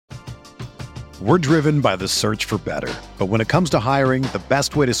We're driven by the search for better. But when it comes to hiring, the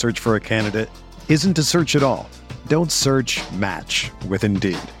best way to search for a candidate isn't to search at all. Don't search, match with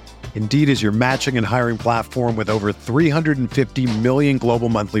Indeed. Indeed is your matching and hiring platform with over 350 million global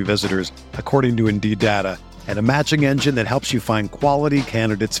monthly visitors, according to Indeed data, and a matching engine that helps you find quality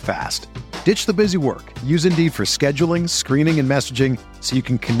candidates fast. Ditch the busy work. Use Indeed for scheduling, screening, and messaging so you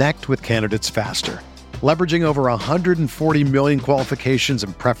can connect with candidates faster. Leveraging over 140 million qualifications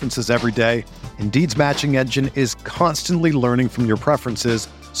and preferences every day, Indeed's matching engine is constantly learning from your preferences,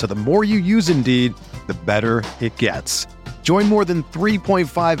 so the more you use Indeed, the better it gets. Join more than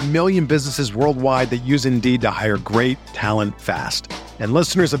 3.5 million businesses worldwide that use Indeed to hire great talent fast. And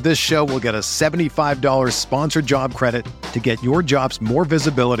listeners of this show will get a $75 sponsored job credit to get your jobs more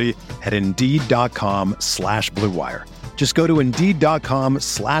visibility at Indeed.com/Blue Wire. Just go to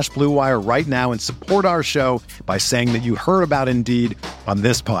Indeed.com/Blue Wire right now and support our show by saying that you heard about Indeed on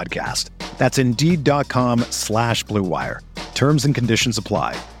this podcast. That's Indeed.com/Blue Wire. Terms and conditions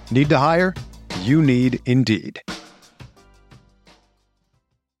apply. Need to hire? You need Indeed.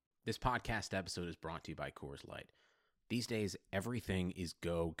 This podcast episode is brought to you by Coors Light. These days, everything is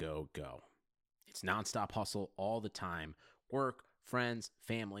go, go, go. It's nonstop hustle all the time. Work, friends,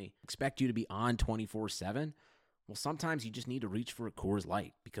 family, expect you to be on 24/7. Well, sometimes you just need to reach for a Coors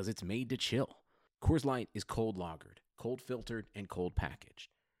Light because it's made to chill. Coors Light is cold lagered, cold filtered, and cold packaged.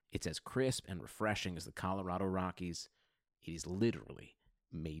 It's as crisp and refreshing as the Colorado Rockies. It is literally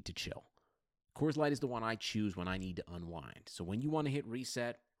made to chill. Coors Light is the one I choose when I need to unwind. So when you want to hit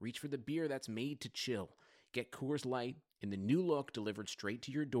reset, reach for the beer that's made to chill. Get Coors Light in the new look delivered straight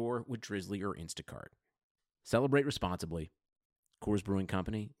to your door with Drizzly or Instacart. Celebrate responsibly. Coors Brewing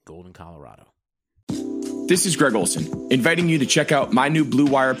Company, Golden, Colorado. This is Greg Olson, inviting you to check out my new Blue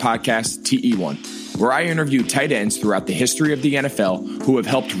Wire podcast, TE1, where I interview tight ends throughout the history of the NFL who have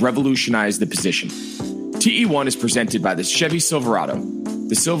helped revolutionize the position. TE1 is presented by the Chevy Silverado.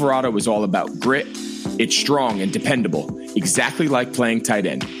 The Silverado is all about grit. It's strong and dependable, exactly like playing tight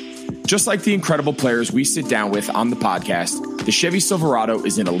end. Just like the incredible players we sit down with on the podcast, the Chevy Silverado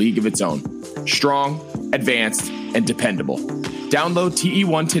is in a league of its own. Strong, advanced, and dependable. Download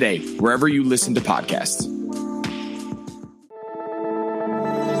TE1 today, wherever you listen to podcasts.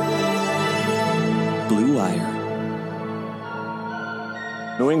 Blue Wire.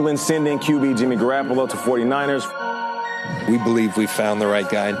 New England sending QB Jimmy Garoppolo to 49ers. We believe we found the right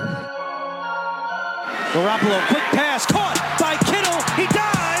guy. Garoppolo, quick pass, caught by Kittle. He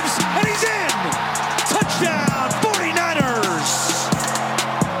dives, and he's in. Touchdown, 49ers.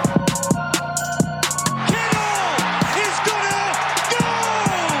 Kittle is gonna go.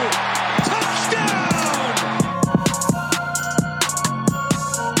 Touchdown.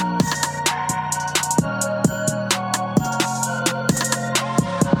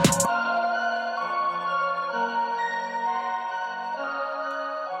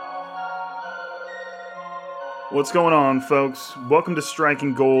 What's going on, folks? Welcome to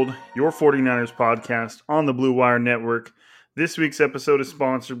Striking Gold, your 49ers podcast on the Blue Wire Network. This week's episode is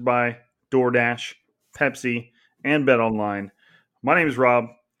sponsored by DoorDash, Pepsi, and BetOnline. My name is Rob.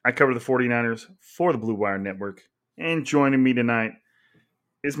 I cover the 49ers for the Blue Wire Network. And joining me tonight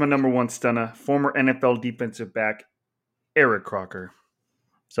is my number one stunner, former NFL defensive back, Eric Crocker.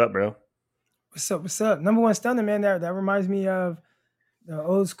 What's up, bro? What's up? What's up? Number one stunner, man. That reminds me of the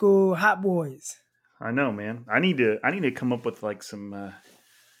old school Hot Boys. I know, man. I need to come up with like some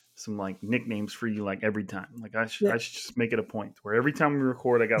like nicknames for you like every time. Like I should just make it a point where every time we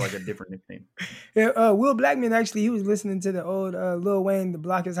record, I got like a different nickname. Yeah, Will Blackman actually, he was listening to the old Lil Wayne, "The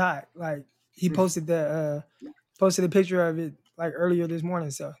Block Is Hot." Like he posted a picture of it like earlier this morning.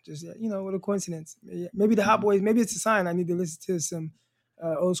 So just what a coincidence. Maybe the Hot Boys. Maybe it's a sign I need to listen to some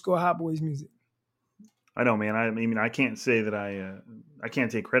old school Hot Boys music. I know, man. I mean, I can't say that I can't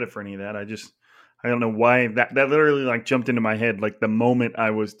take credit for any of that. I don't know why that literally like jumped into my head like the moment I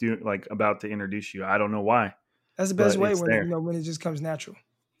was about to introduce you. I don't know why. That's the best way when it just comes natural.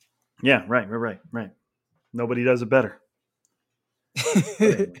 Yeah, right. Nobody does it better.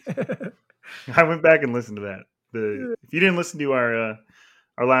 I went back and listened to that. If you didn't listen to our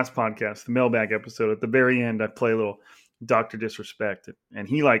last podcast, the mailbag episode, at the very end I play a little Dr. Disrespect, and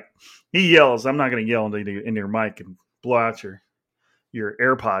he yells. I'm not going to yell into your mic and blow out your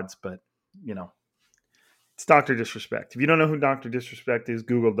AirPods, but it's Dr. Disrespect. If you don't know who Dr. Disrespect is,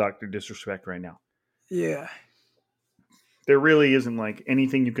 Google Dr. Disrespect right now. Yeah. There really isn't like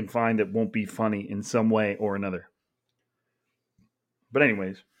anything you can find that won't be funny in some way or another. But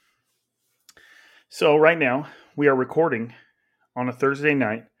anyways, so right now we are recording on a Thursday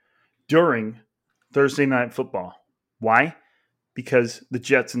night during Thursday Night Football. Why? Because the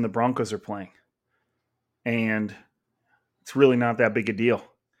Jets and the Broncos are playing. and it's really not that big a deal.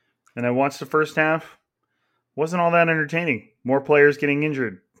 And I watched the first half. Wasn't all that entertaining. More players getting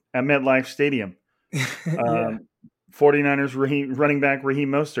injured at MetLife Stadium. Yeah. 49ers running back Raheem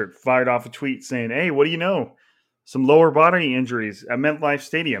Mostert fired off a tweet saying, "Hey, what do you know? Some lower body injuries at MetLife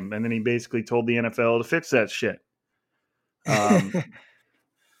Stadium." And then he basically told the NFL to fix that shit. And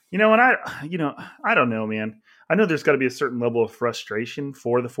I don't know, man. I know there's got to be a certain level of frustration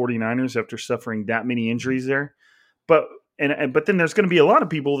for the 49ers after suffering that many injuries there. But then there's going to be a lot of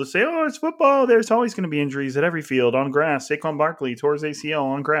people that say, "Oh, it's football. There's always going to be injuries at every field on grass." Saquon Barkley tore his ACL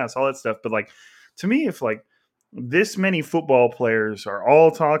on grass, all that stuff. But like, to me, if like this many football players are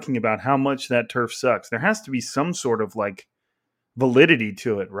all talking about how much that turf sucks, there has to be some sort of like validity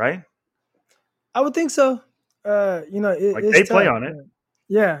to it, right? I would think so. It's they play tough, on it.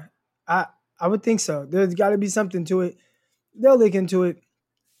 Yeah, I would think so. There's got to be something to it. They'll look into it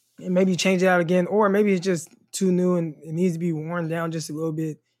and maybe change it out again, or maybe it's just too new and it needs to be worn down just a little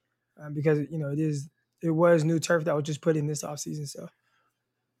bit because it was new turf that was just put in this offseason. So,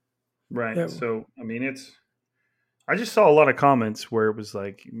 right. Yeah. So I mean, I just saw a lot of comments where it was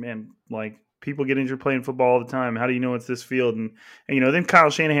like, man, like people get injured playing football all the time. How do you know it's this field? And then Kyle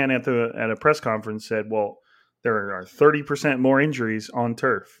Shanahan at a press conference said, well, there are 30% more injuries on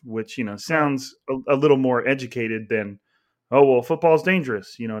turf, which, sounds a little more educated than, oh, well, football's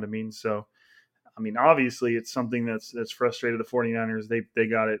dangerous. You know what I mean? So, I mean, obviously it's something that's frustrated the 49ers. They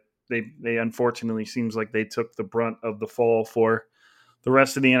got it. They unfortunately seems like they took the brunt of the fall for the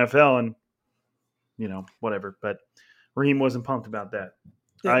rest of the NFL and, whatever. But Raheem wasn't pumped about that.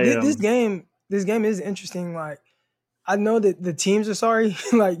 Yeah, this game is interesting. Like, I know that the teams are sorry,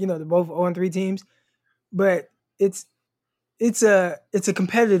 like, they're both 0-3 teams, but it's a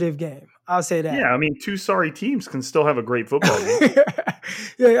competitive game. I'll say that. Yeah, I mean, two sorry teams can still have a great football game.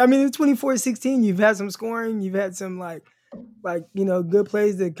 Yeah, I mean, it's 24-16. You've had some scoring. You've had some like good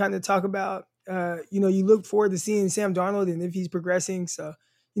plays to kind of talk about. You look forward to seeing Sam Darnold and if he's progressing. So,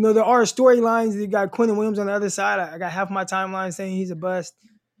 there are storylines. You got Quentin Williams on the other side. I got half my timeline saying he's a bust.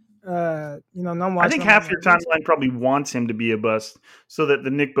 And I'm watching. I think half your timeline probably wants him to be a bust so that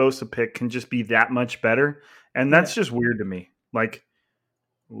the Nick Bosa pick can just be that much better. And that's just weird to me. Like,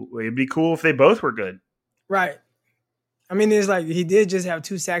 it'd be cool if they both were good. Right. I mean, it's like he did just have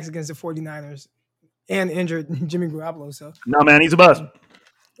 2 sacks against the 49ers and injured Jimmy Garoppolo. So no, man, he's a bust.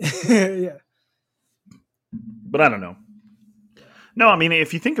 Yeah. But I don't know. No, I mean,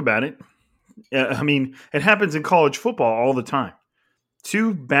 if you think about it, I mean, it happens in college football all the time.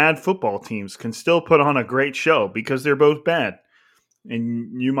 2 bad football teams can still put on a great show because they're both bad.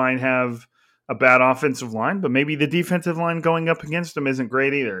 And you might have a bad offensive line, but maybe the defensive line going up against them isn't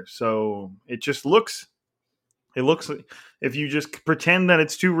great either. So it looks if you just pretend that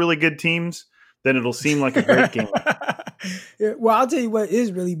it's 2 really good teams, then it'll seem like a great game. Yeah, well, I'll tell you what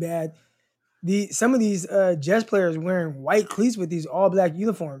is really bad. Some of these Jets players wearing white cleats with these all black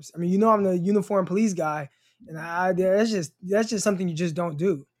uniforms. I mean, I'm the uniform police guy, and that's just something you just don't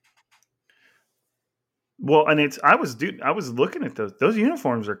do. Well, and I was looking at those. Those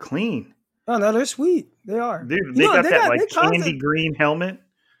uniforms are clean. Oh no, they're sweet. They are. Dude, they got candy green helmet.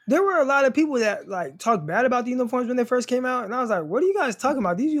 There were a lot of people that like talked bad about the uniforms when they first came out, and I was like, "What are you guys talking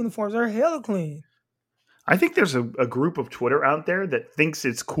about? These uniforms are hella clean." I think there's a group of Twitter out there that thinks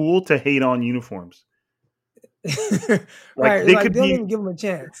it's cool to hate on uniforms. Right, they don't even give them a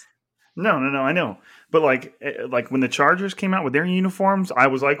chance. No, I know. But like when the Chargers came out with their uniforms, I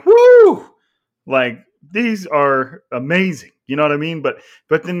was like, "Woo!" Like, these are amazing. You know what I mean? But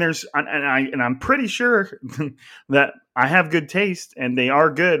then there's and I'm pretty sure that I have good taste and they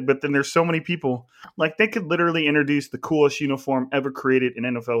are good, but then there's so many people, like, they could literally introduce the coolest uniform ever created in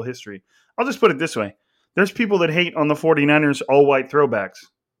NFL history. I'll just put it this way. There's people that hate on the 49ers all-white throwbacks.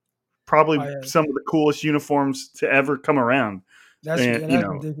 Probably some of the coolest uniforms to ever come around. That's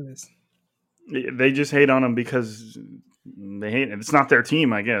ridiculous. They just hate on them because they hate it. It's not their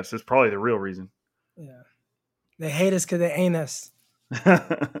team, I guess. That's probably the real reason. Yeah. They hate us because they ain't us.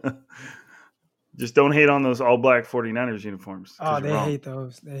 Just don't hate on those all-black 49ers uniforms. Oh, they hate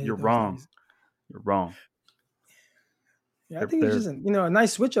those. You're wrong. Things. You're wrong. Yeah, I think it's just a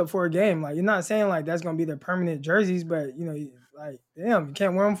nice switch up for a game. Like, you're not saying like that's gonna be their permanent jerseys, but like, damn, you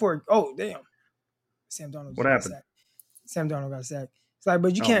can't wear them for. Oh, damn, Sam Darnold. What happened? Sam Darnold got sacked. It's like,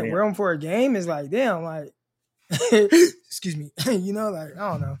 but you can't wear them for a game. It's like, damn, like, excuse me, like,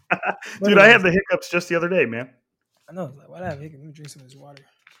 I don't know. Dude, I had the hiccups just the other day, man. I know. Like, what happened? Let me drink some of this water.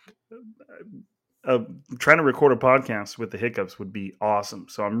 Trying to record a podcast with the hiccups would be awesome.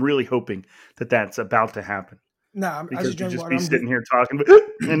 So I'm really hoping that that's about to happen. Nah, because I just drank you just water. be sitting here talking,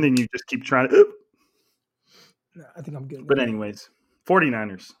 and then you just keep trying to. No, I think I'm good. But anyways,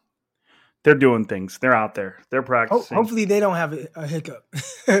 49ers. They're doing things. They're out there. They're practicing. Hopefully they don't have a hiccup.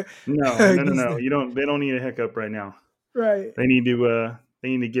 No. You don't. They don't need a hiccup right now. Right. They need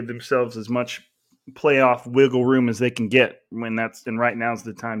to give themselves as much playoff wiggle room as they can get and right now's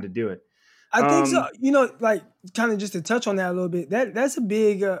the time to do it. I think so. Like kind of just to touch on that a little bit. That's a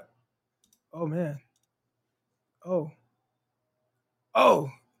big. Oh man. Oh.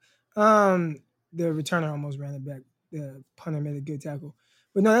 The returner almost ran it back. The punter made a good tackle.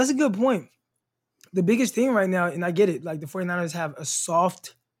 But no, that's a good point. The biggest thing right now, and I get it, like the 49ers have a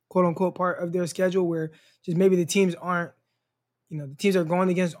soft, quote unquote, part of their schedule where just maybe the teams aren't, the teams they're going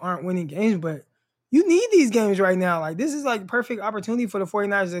against aren't winning games, but you need these games right now. Like this is like perfect opportunity for the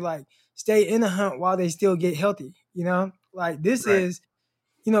 49ers to like stay in the hunt while they still get healthy, Like this is,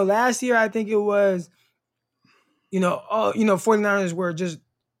 last year I think it was, 49ers were just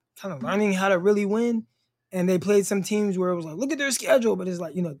kind of learning how to really win. And they played some teams where it was like, look at their schedule. But it's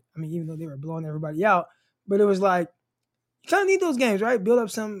like, even though they were blowing everybody out, but it was like, you kind of need those games, right? Build up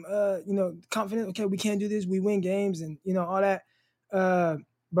some, confidence. Okay, we can do this. We win games and, all that. But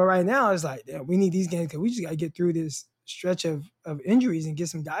right now it's like, we need these games because we just got to get through this stretch of injuries and get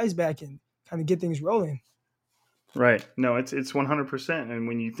some guys back and kind of get things rolling. Right. No, it's 100%. And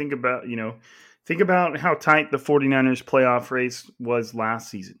when you think about, how tight the 49ers playoff race was last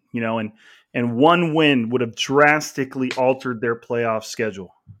season, and one win would have drastically altered their playoff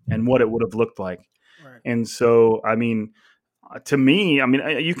schedule and what it would have looked like. Right. And so, to me,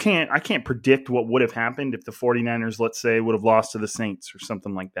 I can't predict what would have happened if the 49ers, let's say, would have lost to the Saints or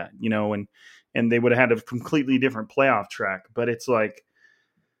something like that, and they would have had a completely different playoff track. But it's like,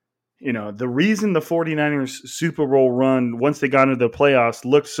 the reason the 49ers Super Bowl run, once they got into the playoffs,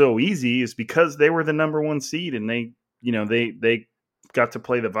 looked so easy is because they were the number one seed and they got to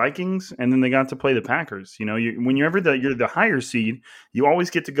play the Vikings and then they got to play the Packers. When you're the higher seed, you always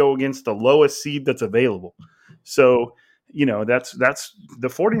get to go against the lowest seed that's available. So, that's the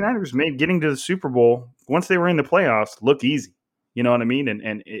 49ers made getting to the Super Bowl once they were in the playoffs look easy. You know what I mean?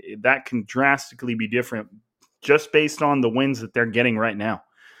 And that can drastically be different just based on the wins that they're getting right now.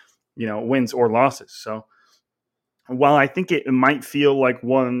 Wins or losses. So while I think it might feel like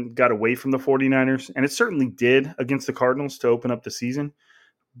one got away from the 49ers, and it certainly did against the Cardinals to open up the season,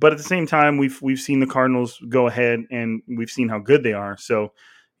 but at the same time, we've seen the Cardinals go ahead and we've seen how good they are. So,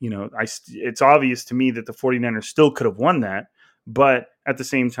 it's obvious to me that the 49ers still could have won that, but at the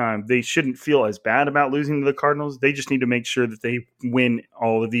same time, they shouldn't feel as bad about losing to the Cardinals. They just need to make sure that they win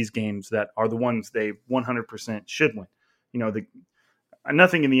all of these games that are the ones they 100% should win.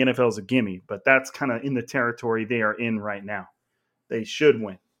 Nothing in the NFL is a gimme, but that's kind of in the territory they are in right now. They should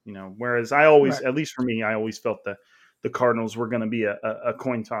win, whereas I always, right. At least for me, I always felt the Cardinals were going to be a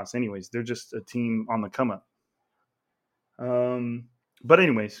coin toss anyways. They're just a team on the come up. But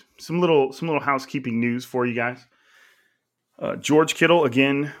anyways, some little housekeeping news for you guys. George Kittle,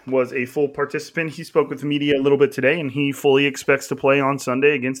 again, was a full participant. He spoke with the media a little bit today, and he fully expects to play on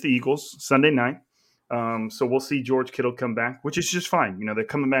Sunday against the Eagles, Sunday night. So we'll see George Kittle come back, which is just fine. They're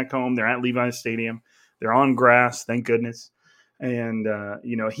coming back home. They're at Levi's Stadium. They're on grass, thank goodness. And,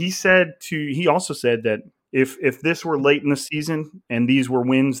 he also said that if this were late in the season and these were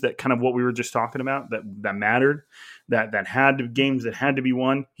wins that kind of what we were just talking about, that mattered, that had games that had to be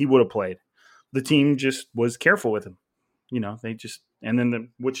won, he would have played. The team just was careful with him.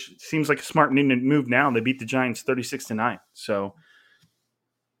 Which seems like a smart move now. They beat the Giants 36-9. So,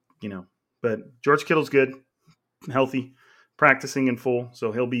 but George Kittle's good, healthy, practicing in full,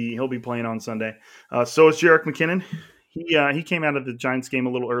 so he'll be playing on Sunday. So is Jerick McKinnon. He came out of the Giants game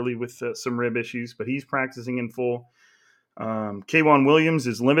a little early with some rib issues, but he's practicing in full. K'Waun Williams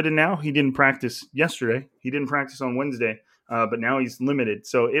is limited now. He didn't practice yesterday. He didn't practice on Wednesday, but now he's limited.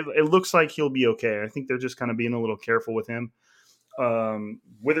 So it looks like he'll be okay. I think they're just kind of being a little careful with him.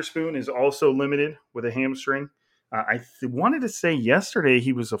 Witherspoon is also limited with a hamstring. I wanted to say yesterday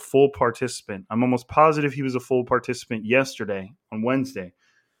he was a full participant. I'm almost positive he was a full participant yesterday on Wednesday.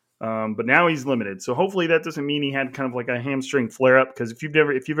 But now he's limited. So hopefully that doesn't mean he had kind of like a hamstring flare up, because if you've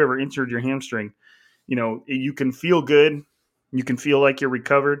ever injured your hamstring, you can feel good. You can feel like you're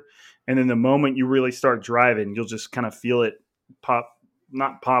recovered. And then the moment you really start driving, you'll just kind of feel it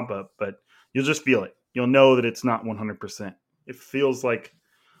not pop up, but you'll just feel it. You'll know that it's not 100%. It feels like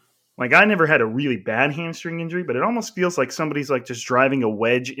I never had a really bad hamstring injury, but it almost feels like somebody's like just driving a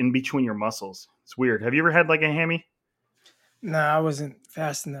wedge in between your muscles. It's weird. Have you ever had like a hammy? No, I wasn't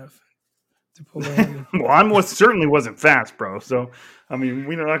fast enough to pull a hammy. Well, I certainly wasn't fast, bro. So,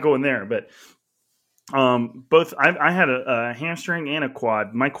 we're not going there. But Both I had a hamstring and a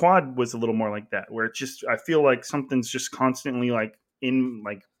quad. My quad was a little more like that, where it's just I feel like something's just constantly like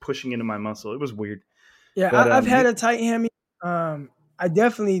pushing into my muscle. It was weird. Yeah, But I've had a tight hammy. I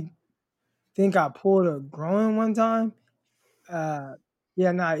definitely think I pulled a groin one time.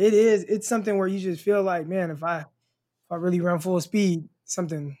 It's something where you just feel like, man, if I really run full speed,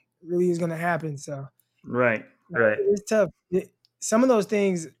 something really is going to happen. So right. it's tough. Some of those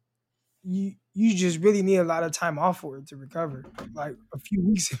things you just really need a lot of time off for it to recover, like a few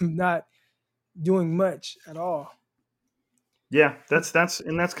weeks of not doing much at all. Yeah, that's kind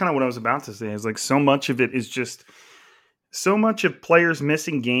of what I was about to say. Is like so much of it is just so much of players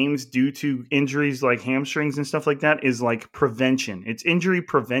missing games due to injuries like hamstrings and stuff like that is like prevention. It's injury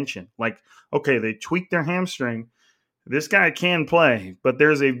prevention. Like, okay, they tweaked their hamstring. This guy can play, but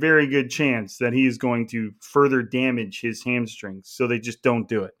there's a very good chance that he is going to further damage his hamstrings. So they just don't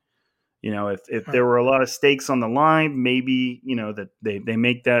do it. You know, if there were a lot of stakes on the line, maybe, you know, that they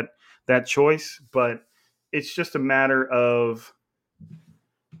make that choice. But it's just a matter of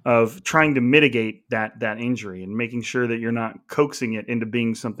trying to mitigate that injury and making sure that you're not coaxing it into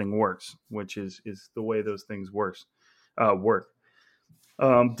being something worse, which is the way those things work.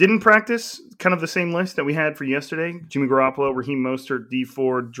 Didn't practice, kind of the same list that we had for yesterday. Jimmy Garoppolo, Raheem Mostert, Dee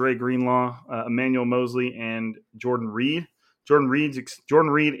Ford, Dre Greenlaw, Emmanuel Mosley, and Jordan Reed. Jordan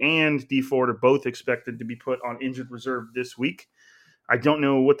Reed and Dee Ford are both expected to be put on injured reserve this week. I don't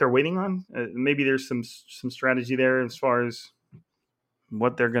know what they're waiting on. Maybe there's some strategy there as far as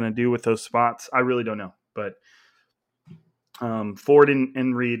what they're going to do with those spots. I really don't know. But Ford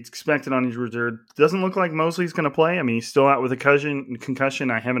and Reed expected on injured reserve. Doesn't look like Mosley's going to play. I mean, he's still out with a concussion.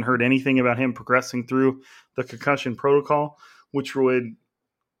 I haven't heard anything about him progressing through the concussion protocol, which would,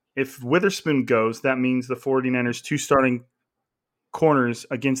 if Witherspoon goes, that means the 49ers' two starting corners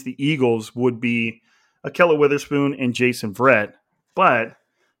against the Eagles would be Ahkello Witherspoon and Jason Verrett. But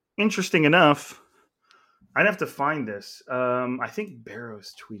interesting enough, I'd have to find this. I think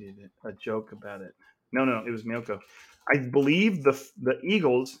Barrows tweeted a joke about it. No, it was Mielko. I believe the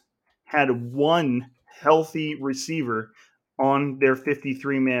Eagles had one healthy receiver on their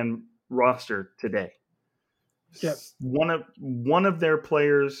 53-man roster today. Yep. One of their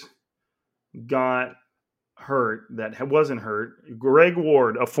players got hurt that wasn't hurt. Greg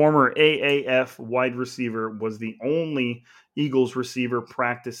Ward, a former AAF wide receiver, was the only Eagles receiver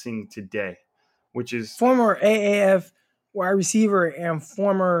practicing today, which is former AAF wide receiver and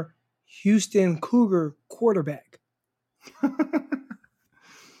former Houston Cougar quarterback.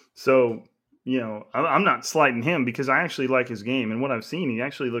 So, you know, I'm not slighting him because I actually like his game, and what I've seen, he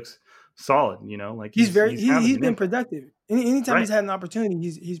actually looks solid. You know, like he's been productive. Anytime he's had an opportunity,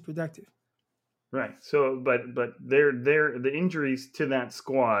 he's productive. Right. So, but the injuries to that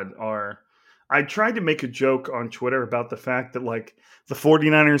squad are. I tried to make a joke on Twitter about the fact that like the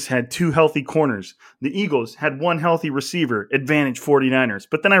 49ers had two healthy corners. The Eagles had one healthy receiver, advantage 49ers.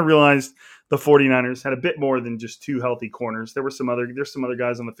 But then I realized the 49ers had a bit more than just two healthy corners. There's some other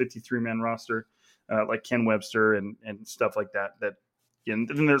guys on the 53-man roster, like Ken Webster and stuff like that. And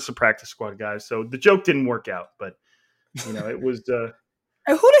then there's some practice squad guys. So the joke didn't work out, but you know, it was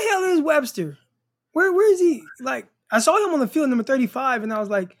Hey, who the hell is Webster? Where is he? Like, I saw him on the field, number 35, and I was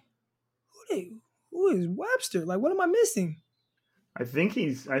like, who is Webster? Like, what am I missing? I think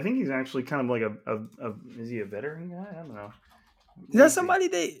he's actually kind of like is he a veteran guy? I don't know. Is that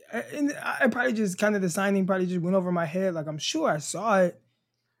somebody I probably just kind of the signing probably just went over my head. Like, I'm sure I saw it.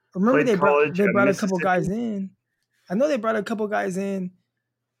 Remember they brought a couple guys in. I know they brought a couple guys in.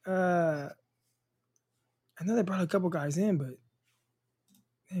 But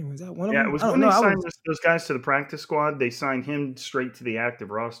hey, was that one of them? Yeah, it was when they signed those guys to the practice squad. They signed him straight to the active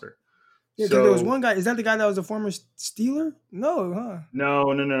roster. Yeah, so there was one guy. Is that the guy that was a former Steeler? No, huh?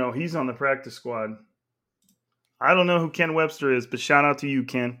 No. He's on the practice squad. I don't know who Ken Webster is, but shout out to you,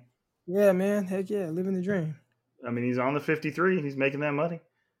 Ken. Yeah, man. Heck yeah, living the dream. I mean, he's on the 53. He's making that money.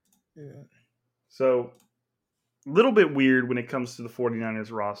 Yeah. So, a little bit weird when it comes to the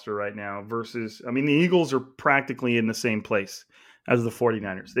 49ers roster right now versus, I mean, the Eagles are practically in the same place as the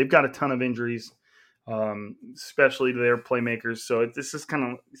 49ers. They've got a ton of injuries, especially to their playmakers. So this is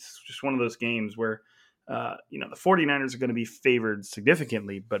just one of those games where, the 49ers are going to be favored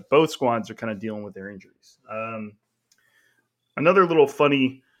significantly, but both squads are kind of dealing with their injuries. Another little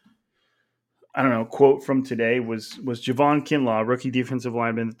funny, quote from today was Javon Kinlaw, rookie defensive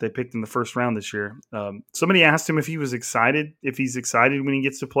lineman that they picked in the first round this year. Somebody asked him if he's excited when he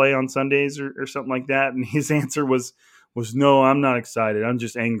gets to play on Sundays or something like that. And his answer was no, I'm not excited. I'm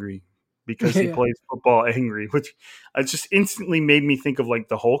just angry because he plays football angry, which just instantly made me think of like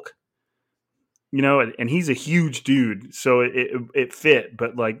the Hulk. you know, and he's a huge dude, so it fit.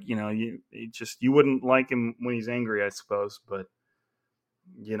 But like, you know, you wouldn't like him when he's angry, I suppose. But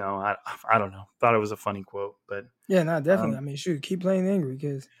you know, I don't know. Thought it was a funny quote, but yeah, no, definitely. I mean, shoot, keep playing angry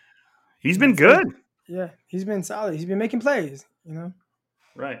because he's been good. Yeah, he's been solid. He's been making plays. You know,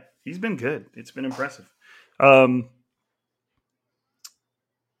 right? He's been good. It's been impressive.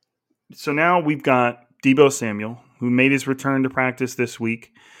 So now we've got Deebo Samuel, who made his return to practice this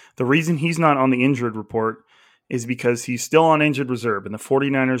week. The reason he's not on the injured report is because he's still on injured reserve, and the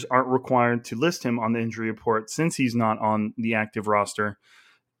 49ers aren't required to list him on the injury report since he's not on the active roster.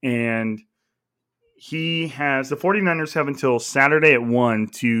 And the 49ers have until Saturday at 1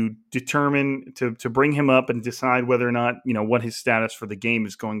 to determine, to bring him up and decide whether or not, you know, what his status for the game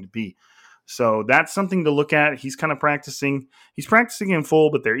is going to be. So that's something to look at. He's kind of practicing. He's practicing in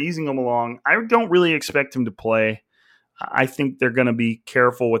full, but they're easing him along. I don't really expect him to play. I think they're going to be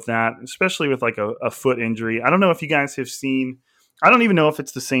careful with that, especially with like a foot injury. I don't know if you guys have seen, I don't even know if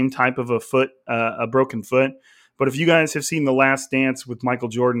it's the same type of a broken foot, but if you guys have seen The Last Dance with Michael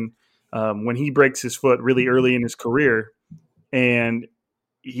Jordan, when he breaks his foot really early in his career, and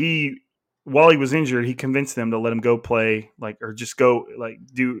while he was injured, he convinced them to let him go play, or just go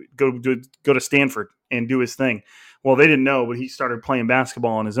to Stanford and do his thing. Well, they didn't know, but he started playing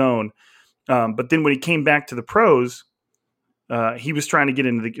basketball on his own. But then when he came back to the pros, he was trying to get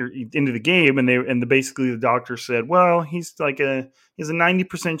into the game, and basically the doctor said, well, he's a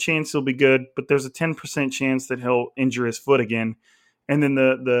 90% chance he'll be good, but there's a 10% chance that he'll injure his foot again. And then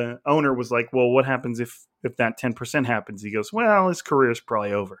the owner was like, well, what happens if that 10% happens? He goes, well, his career is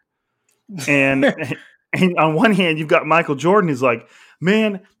probably over. And on one hand, you've got Michael Jordan who's like,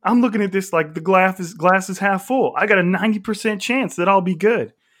 man, I'm looking at this like the glass is half full. I got a 90% chance that I'll be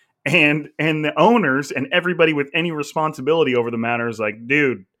good. And the owners and everybody with any responsibility over the matter is like,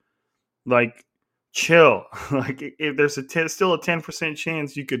 dude, like, chill. Like, if there's still a 10%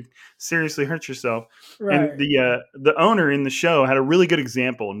 chance you could seriously hurt yourself. Right. And the owner in the show had a really good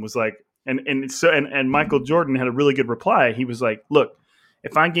example and was like, and Michael Jordan had a really good reply. He was like, look,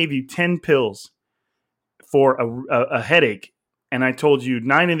 if I gave you 10 pills for a headache and I told you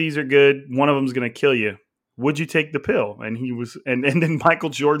 9 of these are good, one of them is going to kill you, would you take the pill? And he was, and then Michael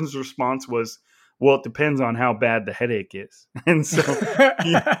Jordan's response was, well, it depends on how bad the headache is. And so, like,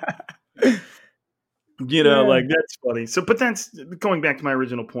 that's funny. So, but that's going back to my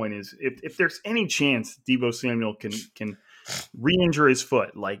original point is if there's any chance Deebo Samuel can re-injure his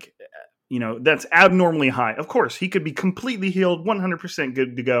foot, like, that's abnormally high. Of course, he could be completely healed, 100%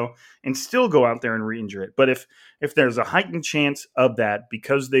 good to go, and still go out there and re-injure it. But if there's a heightened chance of that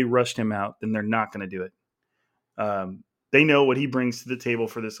because they rushed him out, then they're not going to do it. They know what he brings to the table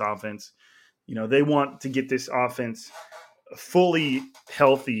for this offense. They want to get this offense fully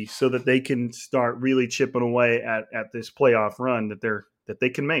healthy so that they can start really chipping away at this playoff run that they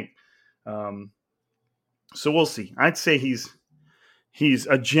can make. So we'll see. I'd say he's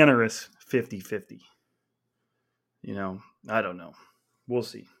a generous 50-50. I don't know. We'll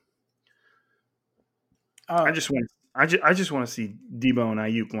see. I just want to see Deebo and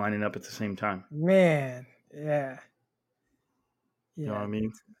Ayuk lining up at the same time. Man, yeah. You know what I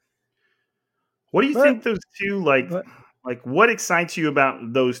mean? What do you think those two like what excites you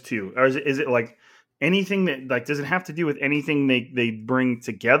about those two? Or is it like anything that, like, does it have to do with anything they bring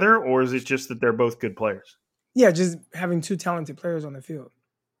together, or is it just that they're both good players? Yeah, just having two talented players on the field.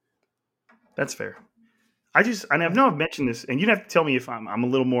 That's fair. I know I've mentioned this, and you'd have to tell me if I'm a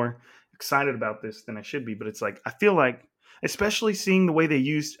little more excited about this than I should be, but it's like, I feel like, especially seeing the way they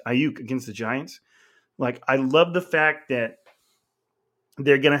used Ayuk against the Giants, like, I love the fact that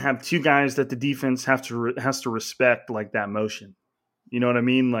they're going to have two guys that the defense has to respect, like that motion. You know what I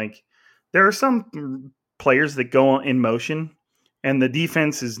mean? Like, there are some players that go in motion and the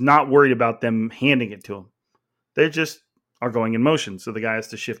defense is not worried about them handing it to them. They just are going in motion, so the guy has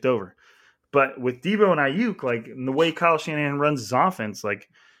to shift over. But with Deebo and Ayuk, like, in the way Kyle Shanahan runs his offense, like,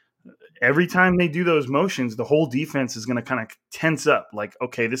 every time they do those motions, the whole defense is going to kind of tense up. Like,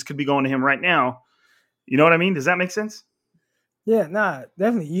 okay, this could be going to him right now. You know what I mean? Does that make sense? Yeah, nah,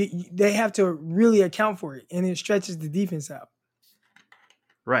 definitely. They have to really account for it, and it stretches the defense out.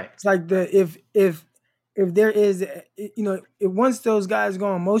 Right. It's like if there is, if once those guys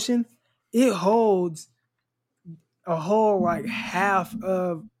go in motion, it holds a whole like half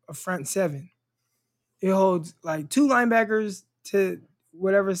of a front seven. It holds like two linebackers to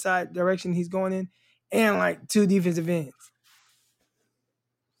whatever side direction he's going in, and like two defensive ends.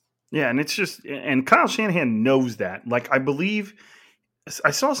 Yeah, and Kyle Shanahan knows that. Like, I believe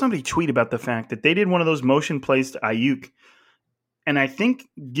I saw somebody tweet about the fact that they did one of those motion plays to Ayuk, And I think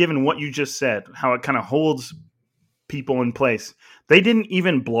given what you just said, how it kind of holds people in place, they didn't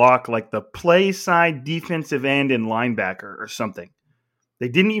even block like the play side defensive end and linebacker or something. They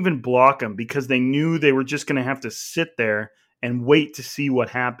didn't even block them because they knew they were just going to have to sit there and wait to see what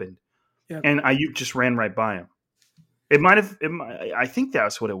happened. Yep. And Ayuk just ran right by him. I think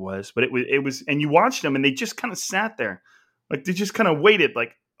that's what it was, but it was, and you watched them and they just kind of sat there. Like they just kind of waited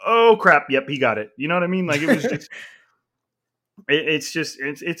like, oh crap. Yep. He got it. You know what I mean? Like it was just,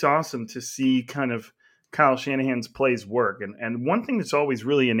 it's awesome to see kind of Kyle Shanahan's plays work. And one thing that's always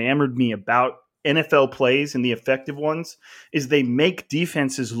really enamored me about NFL plays and the effective ones is they make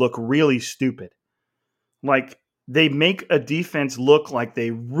defenses look really stupid. Like they make a defense look like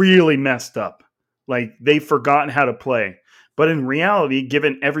they really messed up. Like they've forgotten how to play. But in reality,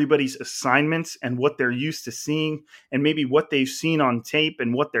 given everybody's assignments and what they're used to seeing and maybe what they've seen on tape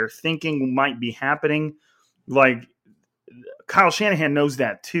and what they're thinking might be happening, like Kyle Shanahan knows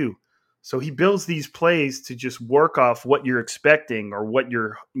that too. So he builds these plays to just work off what you're expecting or what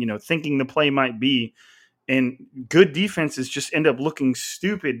you're, thinking the play might be. And good defenses just end up looking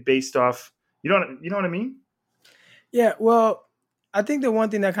stupid based off, you know what I mean? Yeah, well, I think the one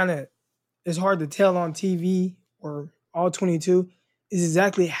thing that kind of is hard to tell on TV or all 22 is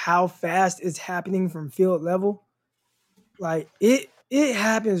exactly how fast it's happening from field level. Like it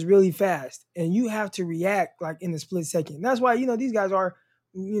happens really fast and you have to react like in a split second. That's why, these guys are,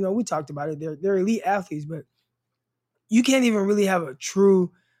 we talked about it. They're elite athletes, but you can't even really have a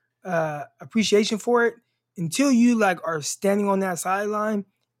true appreciation for it until you like are standing on that sideline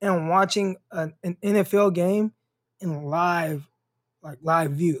and watching an NFL game in live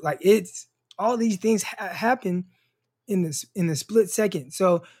view. Like it's all these things happen in the split second.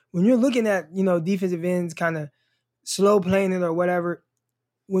 So when you're looking at, defensive ends kind of slow playing it or whatever,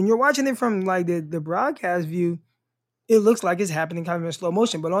 when you're watching it from like the broadcast view, it looks like it's happening kind of in slow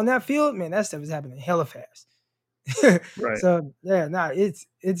motion. But on that field, man, that stuff is happening hella fast. Right. So yeah,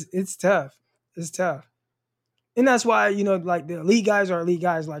 it's tough. It's tough. And that's why, like the elite guys are elite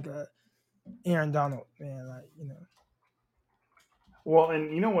guys like Aaron Donald, man. Like, Well,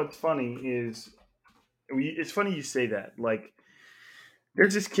 and you know what's funny is it's funny you say that. Like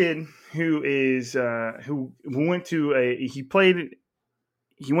there's this kid who is who went to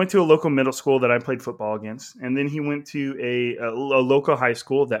he went to a local middle school that I played football against, and then he went to a local high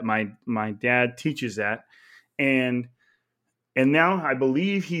school that my dad teaches at, and now I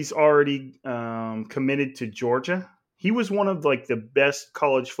believe he's already committed to Georgia. He was one of like the best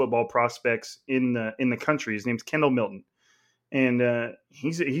college football prospects in the country. His name's Kendall Milton, and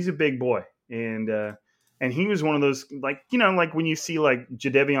he's a big boy, and he was one of those like when you see like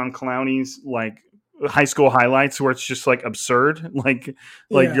Jadeveon Clowney's like high school highlights where it's just like absurd, like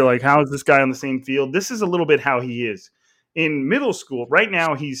you're like, how is this guy on the same field? This is a little bit how he is in middle school. Right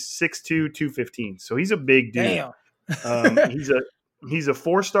now he's 6'2", 215, so he's a big dude. damn. He's a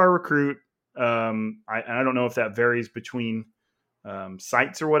 4-star recruit. I don't know if that varies between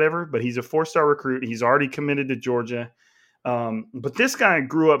sites or whatever, but he's a 4-star recruit. He's already committed to Georgia. But this guy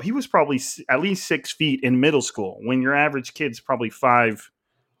grew up, he was probably at least 6 feet in middle school when your average kid's probably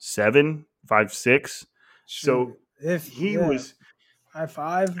 5'7", 5'6". So he was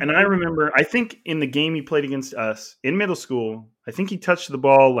 5'5". And I remember, I think in the game he played against us in middle school, I think he touched the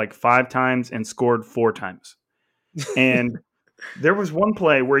ball like 5 times and scored 4 times. And there was one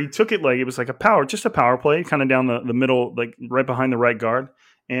play where he took it like it was like just a power play, kind of down the middle, like right behind the right guard.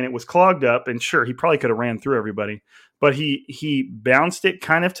 And it was clogged up. And sure, he probably could have ran through everybody. But he bounced it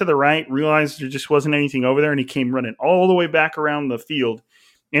kind of to the right, realized there just wasn't anything over there, and he came running all the way back around the field.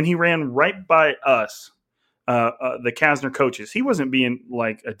 And he ran right by us, the Kasner coaches. He wasn't being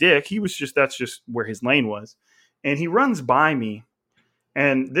like a dick. He was that's just where his lane was. And he runs by me.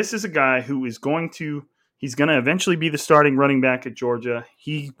 And this is a guy who is he's going to eventually be the starting running back at Georgia.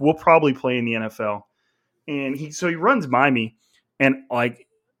 He will probably play in the NFL. And he runs by me, and like,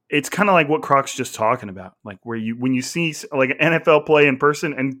 it's kind of like what Croc's just talking about, like when you see like an NFL play in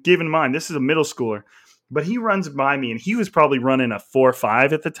person, and keep in mind, this is a middle schooler, but he runs by me, and he was probably running a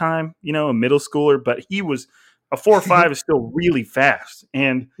 4.5 at the time, a middle schooler, but he was a 4.5 is still really fast.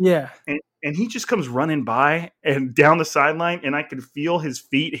 And yeah. And he just comes running by and down the sideline, and I could feel his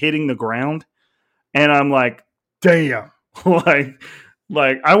feet hitting the ground. And I'm like, damn,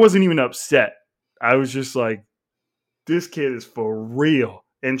 like I wasn't even upset. I was just like, this kid is for real.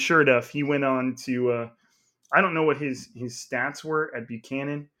 And sure enough, he went on to, I don't know what his stats were at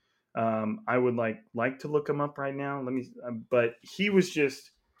Buchanan. I would like to look him up right now. But he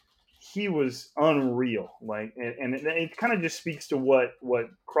he was unreal. Like, and it kind of just speaks to what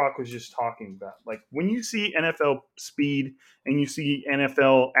Croc was just talking about. Like, when you see NFL speed and you see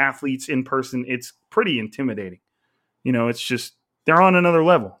NFL athletes in person, it's pretty intimidating. You know, it's just they're on another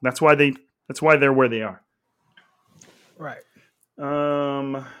level. That's why they're where they are. Right.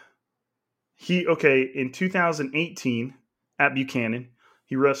 In 2018 at Buchanan,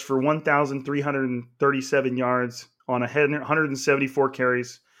 he rushed for 1,337 yards on 174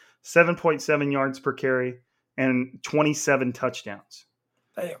 carries, 7.7 yards per carry, and 27 touchdowns.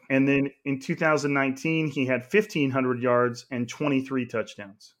 Damn. And then in 2019, he had 1,500 yards and 23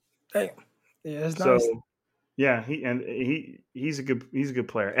 touchdowns. Damn. Yeah, that's nice. So, yeah, he's a good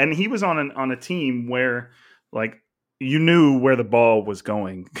player, and he was on a team where, like, you knew where the ball was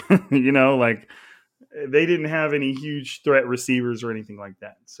going. You know, like, they didn't have any huge threat receivers or anything like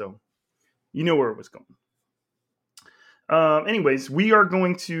that, so you know where it was going. Anyways, I'm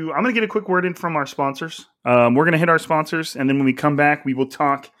going to get a quick word in from our sponsors. We're going to hit our sponsors, and then when we come back, we will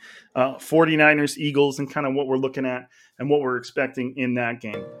talk 49ers, Eagles, and kind of what we're looking at and what we're expecting in that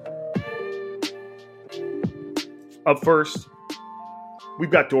game. Up first,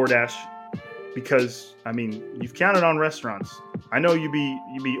 we've got DoorDash because, I mean, you've counted on restaurants. I know you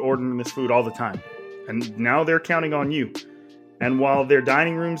be ordering this food all the time, and now they're counting on you. And while their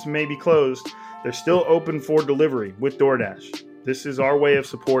dining rooms may be closed, they're still open for delivery with DoorDash. This is our way of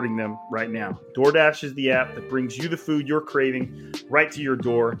supporting them right now. DoorDash is the app that brings you the food you're craving right to your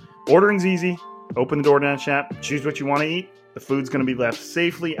door. Ordering's easy. Open the DoorDash app, choose what you want to eat. The food's going to be left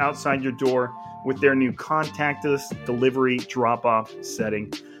safely outside your door with their new contactless delivery drop-off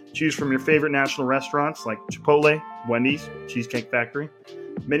setting. Choose from your favorite national restaurants like Chipotle, Wendy's, Cheesecake Factory.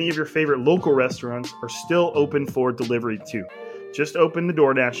 Many of your favorite local restaurants are still open for delivery too. Just open the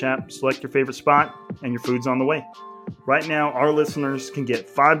DoorDash app, select your favorite spot, and your food's on the way. Right now, our listeners can get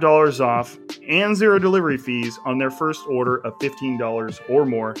 $5 off and 0 delivery fees on their first order of $15 or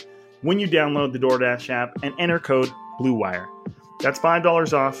more when you download the DoorDash app and enter code BLUEWIRE. That's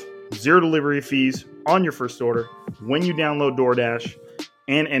 $5 off, 0 delivery fees on your first order when you download DoorDash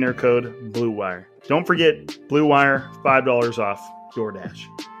and enter code BLUEWIRE. Don't forget, BLUEWIRE, $5 off DoorDash.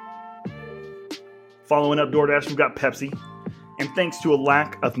 Following up DoorDash, we've got Pepsi. And thanks to a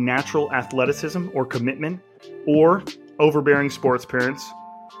lack of natural athleticism or commitment or overbearing sports parents,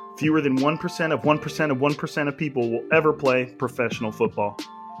 fewer than 1% of 1% of 1% of people will ever play professional football.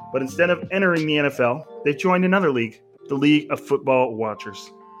 But instead of entering the NFL, they've joined another league, the League of Football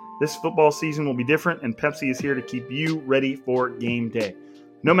Watchers. This football season will be different, and Pepsi is here to keep you ready for game day,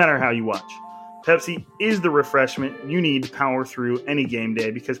 no matter how you watch. Pepsi is the refreshment you need to power through any game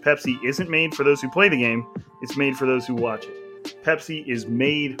day because Pepsi isn't made for those who play the game, it's made for those who watch it. Pepsi is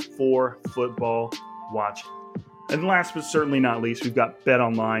made for football watching. And last but certainly not least, we've got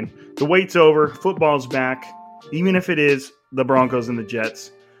BetOnline. The wait's over, football's back, even if it is the Broncos and the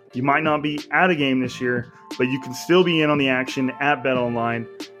Jets. You might not be at a game this year, but you can still be in on the action at BetOnline.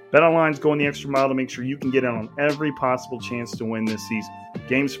 BetOnline's going the extra mile to make sure you can get in on every possible chance to win this season.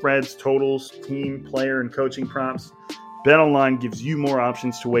 Game spreads, totals, team, player, and coaching props. BetOnline gives you more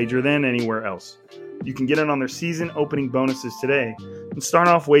options to wager than anywhere else. You can get in on their season opening bonuses today and start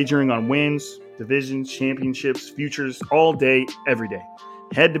off wagering on wins, divisions, championships, futures, all day, every day.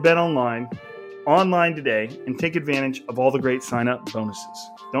 Head to BetOnline online today and take advantage of all the great sign-up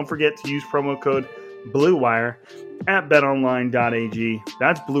bonuses. Don't forget to use promo code BLUEWIRE at betonline.ag.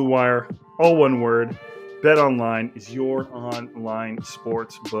 That's BLUEWIRE, all one word. BetOnline is your online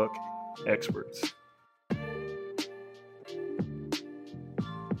sports book experts.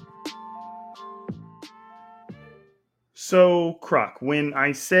 So, Croc, when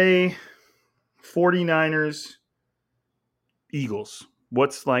I say 49ers, Eagles,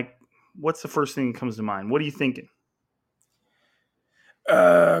 what's the first thing that comes to mind? What are you thinking?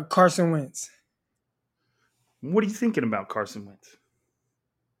 Carson Wentz. What are you thinking about Carson Wentz?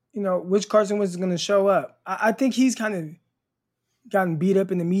 You know, which Carson Wentz is going to show up? I think he's kind of gotten beat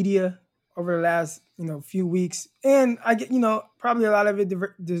up in the media over the last, few weeks. And I get, probably a lot of it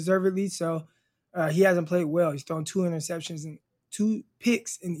deservedly so. He hasn't played well. He's thrown 2 interceptions and 2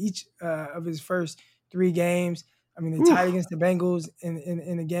 picks in each of his first 3 games. I mean, they tied against the Bengals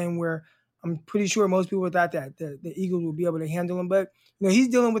in a game where I'm pretty sure most people thought that the Eagles would be able to handle him. But, he's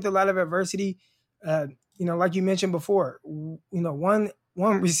dealing with a lot of adversity. Like you mentioned before, one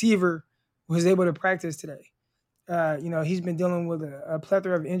receiver was able to practice today. He's been dealing with a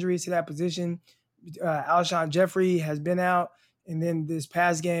plethora of injuries to that position. Alshon Jeffrey has been out. And then this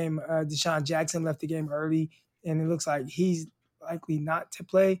past game, Deshaun Jackson left the game early, and it looks like he's likely not to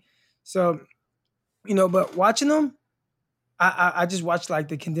play. So, but watching him, I just watched like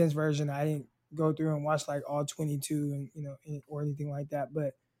the condensed version. I didn't go through and watch like all 22 and or anything like that.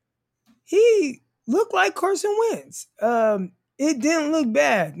 But he looked like Carson Wentz. It didn't look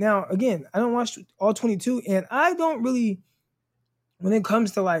bad. Now, again, I don't watch all 22, and I don't really, when it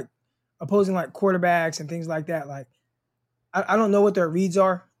comes to like opposing like quarterbacks and things like that, like I don't know what their reads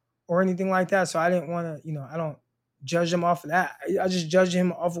are or anything like that. So I didn't want to, I don't judge him off of that. I just judge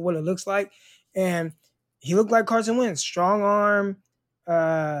him off of what it looks like. And he looked like Carson Wentz, strong arm.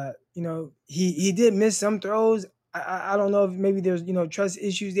 He did miss some throws. I don't know if maybe there's, trust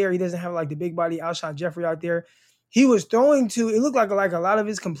issues there. He doesn't have like the big body Alshon Jeffrey out there. He was throwing to, it looked like a lot of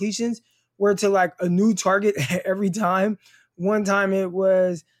his completions were to like a new target every time. One time it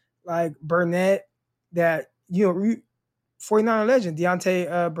was like Burnett that, 49er legend,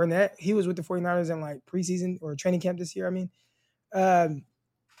 Deontay Burnett. He was with the 49ers in like preseason or training camp this year,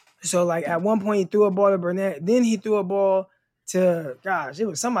 So like at one point he threw a ball to Burnett. Then he threw a ball to, it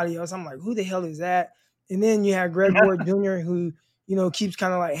was somebody else. I'm like, who the hell is that? And then you have Greg Ward Jr. who, keeps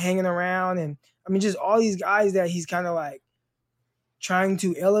kind of like hanging around. And just all these guys that he's kind of like trying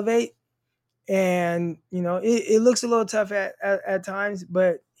to elevate. And, it looks a little tough at times,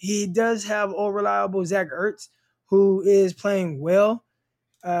 but he does have old reliable Zach Ertz, who is playing well.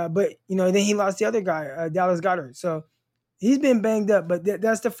 But, then he lost the other guy, Dallas Goedert. So he's been banged up, but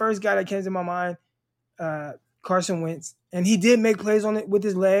that's the first guy that came to my mind, Carson Wentz. And he did make plays on it with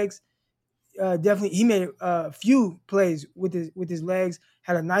his legs. Definitely, he made a few plays with his legs,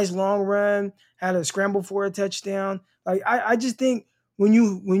 had a nice long run, had a scramble for a touchdown. Like, I just think when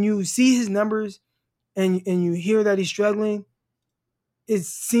you see his numbers and you hear that he's struggling, it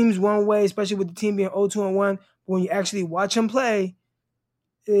seems one way, especially with the team being 0-2-1. When you actually watch him play,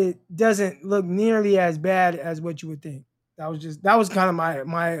 it doesn't look nearly as bad as what you would think. That was kind of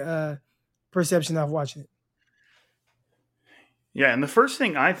my perception of watching it. Yeah, and the first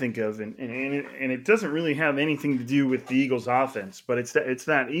thing I think of, and it doesn't really have anything to do with the Eagles' offense, but it's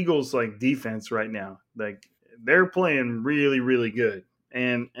that Eagles like defense right now. Like they're playing really, really good,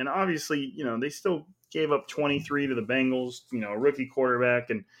 and obviously they still gave up 23 to the Bengals, a rookie quarterback,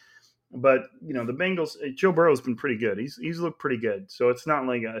 but the Bengals, Joe Burrow's been pretty good. He's looked pretty good, so it's not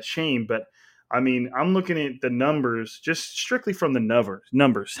like a shame. But I'm looking at the numbers just strictly from the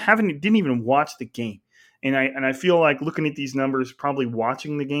numbers. Didn't even watch the game. And I feel like looking at these numbers, probably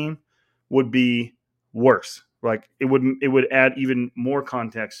watching the game would be worse. Like it would add even more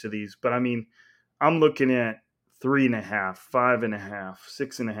context to these. But I'm looking at 3.5, 5.5,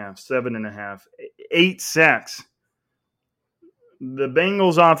 6.5, 7.5, 8 sacks. The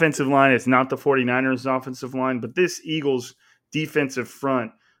Bengals offensive line is not the 49ers offensive line, but this Eagles defensive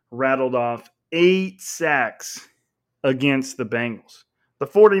front rattled off 8 sacks against the Bengals. The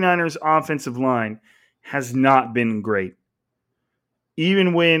 49ers offensive line has not been great.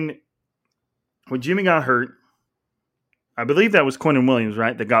 Even when Jimmy got hurt, I believe that was Quinnen Williams,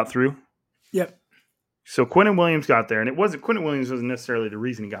 right, that got through? Yep. So Quinnen Williams got there, and Quinnen Williams wasn't necessarily the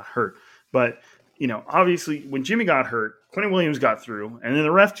reason he got hurt. But, obviously when Jimmy got hurt, Quinnen Williams got through, and then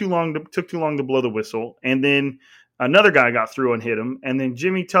the ref took too long to blow the whistle, and then another guy got through and hit him, and then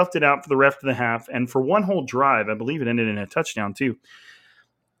Jimmy toughed it out for the rest of the half, and for one whole drive, I believe it ended in a touchdown too.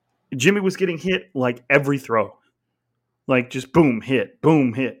 Jimmy was getting hit like every throw, like just boom, hit,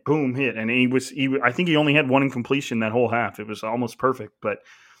 boom, hit, boom, hit. And I think he only had one incompletion that whole half. It was almost perfect. But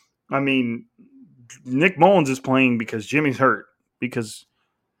Nick Mullins is playing because Jimmy's hurt because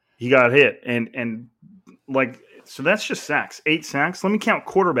he got hit. And so that's just sacks, 8 sacks. Let me count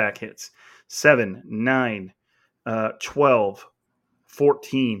quarterback hits: 7, 9, 12,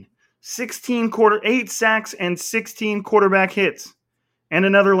 14, 16 8 sacks and 16 quarterback hits. And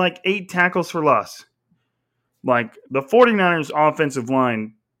another 8 tackles for loss. Like the 49ers offensive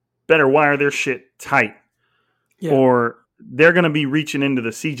line better wire their shit tight. Yeah. Or they're going to be reaching into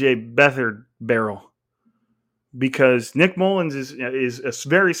the CJ Beathard barrel. Because Nick Mullins is a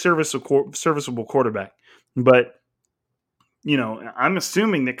very serviceable quarterback. But, I'm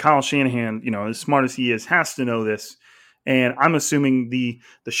assuming that Kyle Shanahan, as smart as he is, has to know this. And I'm assuming the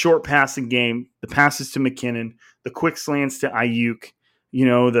short passing game, the passes to McKinnon, the quick slants to Ayuk,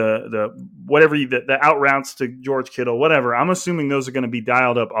 the out routes to George Kittle, whatever. I'm assuming those are going to be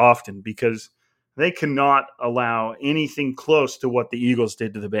dialed up often because they cannot allow anything close to what the Eagles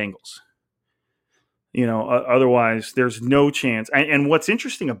did to the Bengals. Otherwise there's no chance. And what's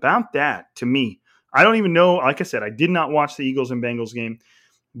interesting about that to me, I don't even know, like I said, I did not watch the Eagles and Bengals game,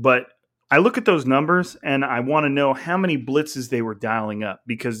 but I look at those numbers and I want to know how many blitzes they were dialing up,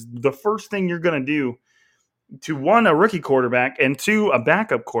 because the first thing you're going to do to one, a rookie quarterback, and two, a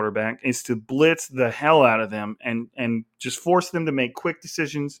backup quarterback, is to blitz the hell out of them and just force them to make quick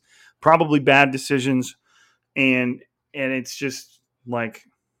decisions, probably bad decisions. And it's just like,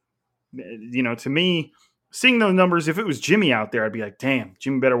 to me, seeing those numbers, if it was Jimmy out there, I'd be like, damn,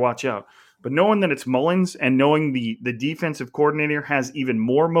 Jimmy better watch out. But knowing that it's Mullins and knowing the defensive coordinator has even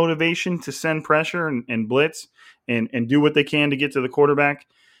more motivation to send pressure and blitz and do what they can to get to the quarterback,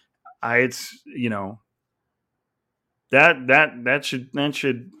 that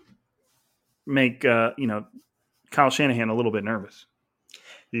should make Kyle Shanahan a little bit nervous.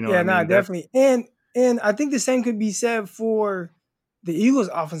 Definitely. And I think the same could be said for the Eagles'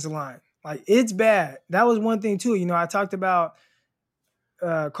 offensive line. Like, it's bad. That was one thing too. I talked about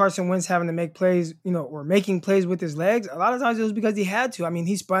Carson Wentz having to make plays, or making plays with his legs. A lot of times it was because he had to. I mean,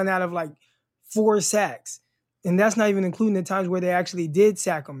 he spun out of like 4 sacks. And that's not even including the times where they actually did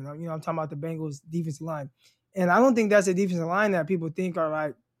sack him. I'm talking about the Bengals defensive line. And I don't think that's a defensive line that people think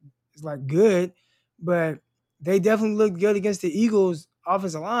are is good, but they definitely looked good against the Eagles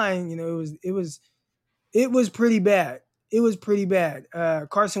offensive line. It was pretty bad. It was pretty bad.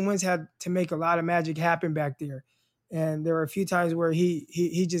 Carson Wentz had to make a lot of magic happen back there. And there were a few times where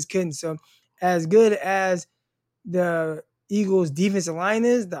he just couldn't. So as good as the Eagles defensive line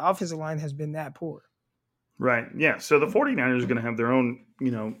is, the offensive line has been that poor. Right. Yeah. So the 49ers are going to have their own,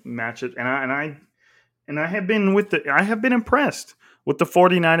 matchup. And I have been impressed with the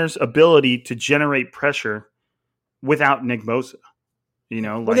 49ers' ability to generate pressure without Nick Bosa. I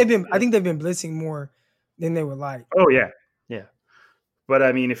think they've been blitzing more than they would like. Oh yeah. Yeah. But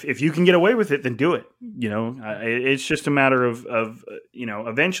I mean, if you can get away with it, then do it. It's just a matter of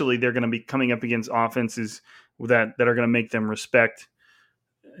eventually they're going to be coming up against offenses that are going to make them respect,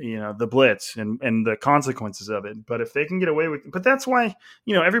 the blitz and the consequences of it. But if they can get away with it, but that's why,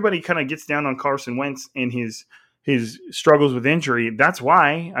 everybody kind of gets down on Carson Wentz and his struggles with injury. That's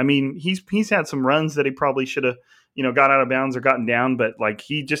why, I mean, he's had some runs that he probably should have, got out of bounds or gotten down, but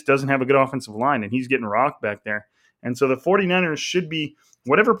he just doesn't have a good offensive line and he's getting rocked back there. And so the 49ers should be,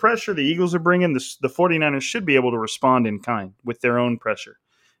 whatever pressure the Eagles are bringing, the 49ers should be able to respond in kind with their own pressure.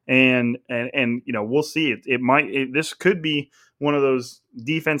 And we'll see. This could be one of those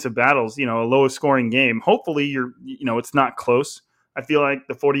defensive battles, a lowest scoring game. Hopefully it's not close. I feel like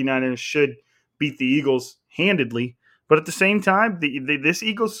the 49ers should beat the Eagles handedly. But at the same time, this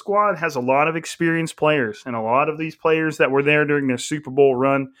Eagles squad has a lot of experienced players and a lot of these players that were there during their Super Bowl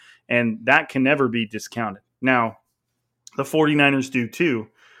run, and that can never be discounted. Now, the 49ers do too,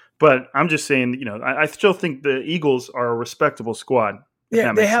 but I'm just saying, I still think the Eagles are a respectable squad.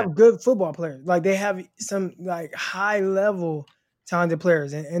 Yeah, they have good football players. They have some high-level talented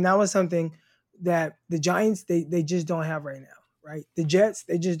players. And that was something that the Giants, they just don't have right now, right? The Jets,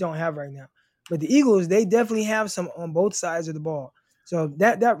 they just don't have right now. But the Eagles, they definitely have some on both sides of the ball. So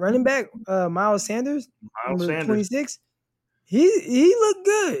that running back, Miles Sanders, number 26, he looked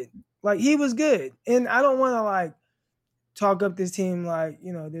good. He was good. And I don't want to talk up this team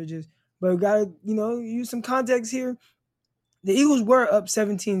they're just, but we got to, use some context here. The Eagles were up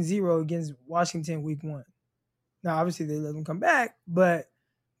 17-0 against Washington week 1. Now, obviously, they let them come back, but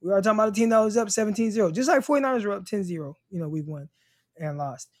we are talking about a team that was up 17-0, just like 49ers were up 10-0, week 1 and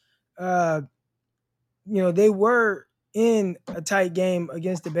lost. They were in a tight game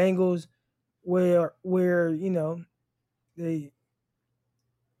against the Bengals where they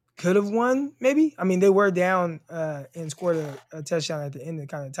could have won, maybe. I mean, they were down and scored a touchdown at the end to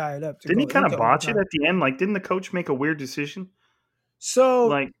kind of tie it up. Didn't he kind of botch it at the end? Didn't the coach make a weird decision?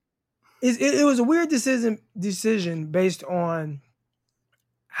 So, it was a weird decision based on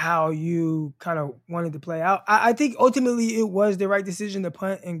how you kind of wanted to play out. I think ultimately it was the right decision to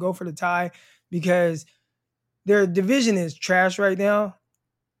punt and go for the tie because their division is trash right now.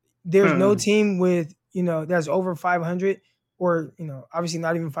 There's no team with, that's over 500 or, obviously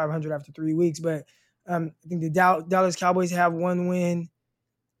not even 500 after 3 weeks. But I think the Dallas Cowboys have 1 win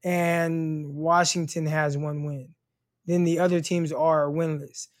and Washington has 1 win. Then the other teams are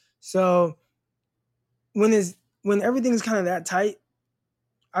winless. So when everything's kind of that tight,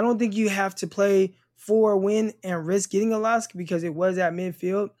 I don't think you have to play for a win and risk getting a loss because it was at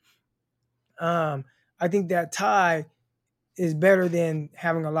midfield. I think that tie is better than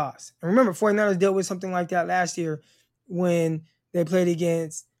having a loss. And remember, 49ers dealt with something like that last year when they played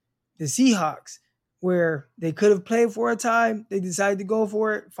against the Seahawks, where they could have played for a tie. They decided to go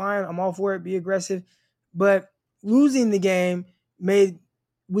for it. Fine, I'm all for it. Be aggressive. But losing the game made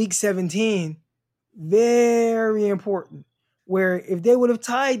week 17 very important, where if they would have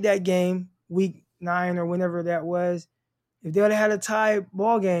tied that game, week 9 or whenever that was, if they would have had a tie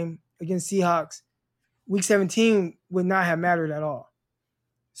ball game against Seahawks, week 17 would not have mattered at all.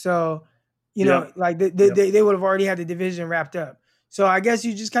 So, like they would have already had the division wrapped up. So I guess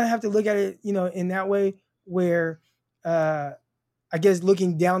you just kind of have to look at it, in that way where, I guess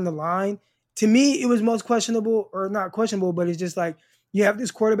looking down the line, to me, it was most questionable, or not questionable, but it's just like you have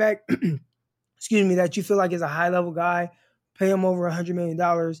this quarterback, excuse me, that you feel like is a high level guy, pay him over $100 million.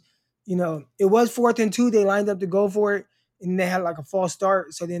 It was 4th and 2. They lined up to go for it, and they had like a false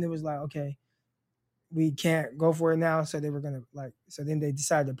start. So then it was like, okay, we can't go for it now. So they were going to so then they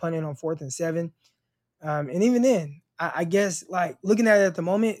decided to punt it on 4th and 7. And even then, I guess like looking at it at the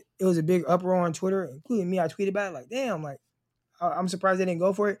moment, it was a big uproar on Twitter, including me. I tweeted about it like, damn, like I'm surprised they didn't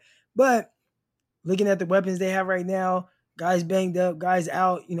go for it. But looking at the weapons they have right now, guys banged up, guys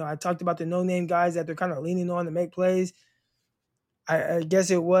out. I talked about the no-name guys that they're kind of leaning on to make plays. I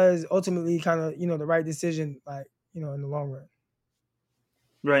guess it was ultimately kind of, the right decision, in the long run.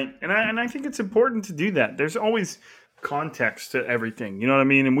 Right. And I think it's important to do that. There's always context to everything. You know what I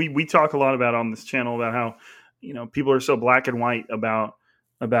mean? And we talk a lot about on this channel about how, people are so black and white about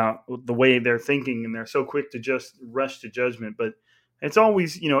the way they're thinking, and they're so quick to just rush to judgment. But it's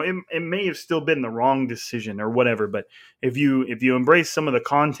always, it may have still been the wrong decision or whatever. But if you embrace some of the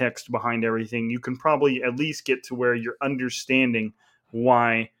context behind everything, you can probably at least get to where you're understanding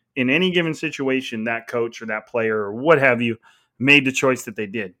why in any given situation that coach or that player or what have you made the choice that they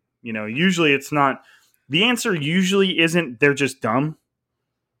did. Usually it's not, the answer usually isn't they're just dumb.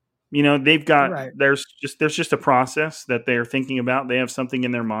 They've got, right. There's just a process that they're thinking about. They have something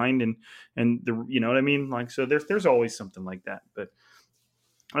in their mind and you know what I mean? Like, so there's always something like that, but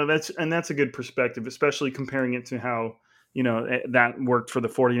that's a good perspective, especially comparing it to how, that worked for the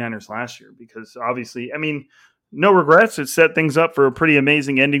 49ers last year, because obviously, I mean, no regrets. It set things up for a pretty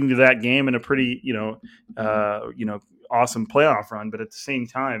amazing ending to that game and a pretty, awesome playoff run. But at the same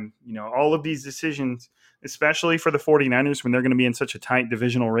time, all of these decisions, especially for the 49ers, when they're going to be in such a tight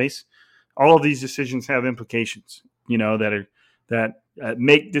divisional race, all of these decisions have implications, that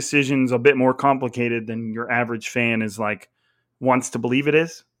make decisions a bit more complicated than your average fan is like wants to believe it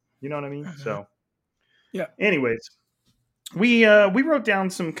is. You know what I mean? Mm-hmm. So, yeah. Anyways, we wrote down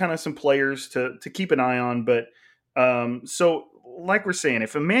some players to keep an eye on, but so like we're saying,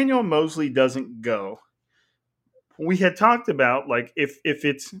 if Emmanuel Moseley doesn't go, we had talked about like if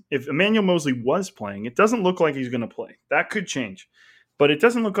Emmanuel Moseley was playing, it doesn't look like he's going to play. That could change, but it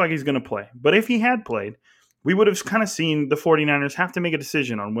doesn't look like he's going to play. But if he had played, we would have kind of seen the 49ers have to make a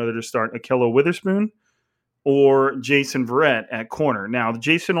decision on whether to start Ahkello Witherspoon or Jason Verrett at corner. Now,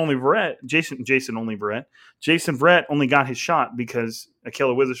 Jason Verrett only got his shot because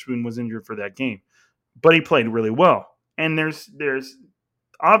Ahkello Witherspoon was injured for that game, but he played really well. And there's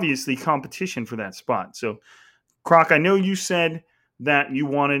obviously competition for that spot. So, Croc, I know you said that you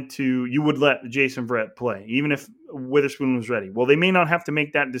would let Jason Verrett play, even if Witherspoon was ready. Well, they may not have to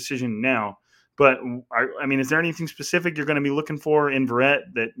make that decision now, but I mean, is there anything specific you're going to be looking for in Verrett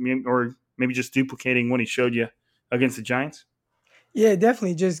or maybe just duplicating what he showed you against the Giants? Yeah,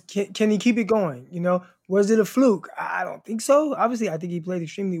 definitely. Just can he keep it going? Was it a fluke? I don't think so. Obviously, I think he played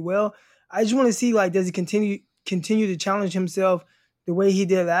extremely well. I just want to see, does he continue to challenge himself the way he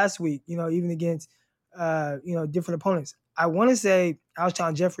did last week, even against, different opponents. I want to say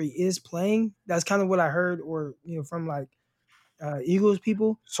Alshon Jeffrey is playing. That's kind of what I heard, or, from Eagles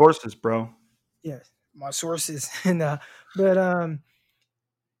people. Sources, bro. Yes, my sources. But, I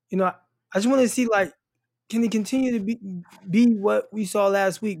just want to see, can he continue to be what we saw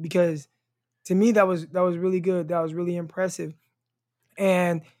last week? Because to me, that was really good. That was really impressive.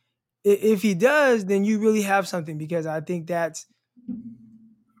 And if he does, then you really have something, because I think that's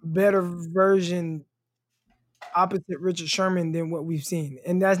better version opposite Richard Sherman than what we've seen.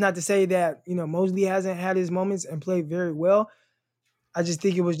 And that's not to say that, Moseley hasn't had his moments and played very well. I just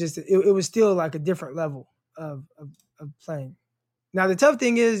think it was it was still like a different level of playing. Now, the tough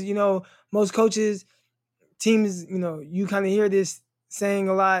thing is, most coaches, teams, you kind of hear this saying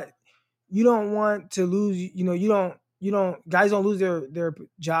a lot. You don't want to lose, guys don't lose their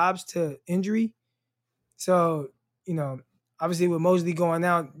jobs to injury. So, obviously with Moseley going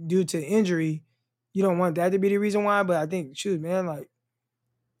out due to injury, you don't want that to be the reason why. But I think, shoot, man,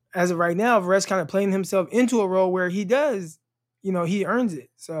 as of right now, Verrett's kind of playing himself into a role where he does, he earns it.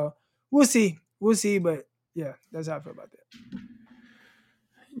 So we'll see. But yeah, that's how I feel about that.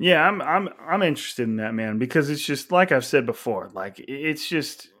 Yeah, I'm interested in that, man, because it's just like I've said before. It's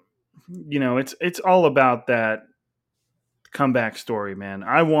just, it's all about that comeback story, man.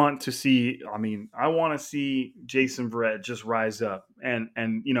 I want to see Jason Verrett just rise up and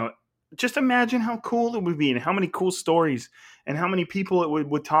just imagine how cool it would be and how many cool stories and how many people it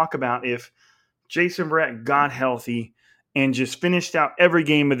would talk about if Jason Verrett got healthy and just finished out every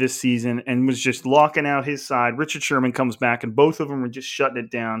game of this season and was just locking out his side. Richard Sherman comes back, and both of them are just shutting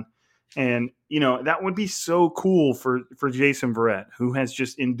it down. And, that would be so cool for Jason Verrett, who has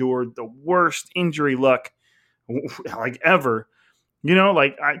just endured the worst injury luck like ever.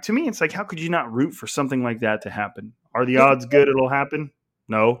 To me, it's like, how could you not root for something like that to happen? Are the odds good it'll happen?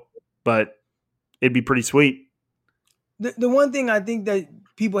 No, but it'd be pretty sweet. The one thing I think that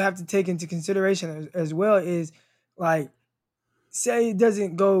people have to take into consideration as well is, like, say it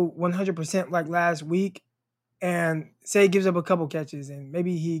doesn't go 100% like last week, and say he gives up a couple catches and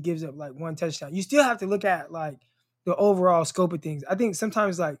maybe he gives up like one touchdown. You still have to look at like the overall scope of things. I think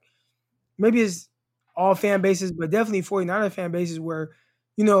sometimes, like, maybe it's all fan bases, but definitely 49er fan bases where,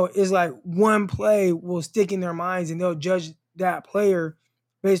 it's like one play will stick in their minds and they'll judge that player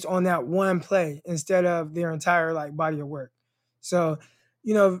based on that one play instead of their entire like body of work. So,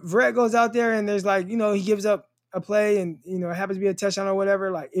 Verrett goes out there and there's like, he gives up a play and, it happens to be a touchdown or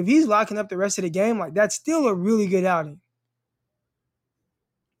whatever. Like, if he's locking up the rest of the game, like, that's still a really good outing.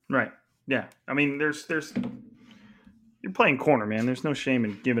 Right. Yeah. I mean, there's you're playing corner, man. There's no shame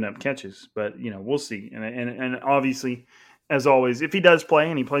in giving up catches, but we'll see. And obviously, as always, if he does play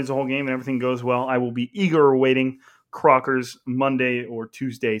and he plays the whole game and everything goes well, I will be eager awaiting Crocker's Monday or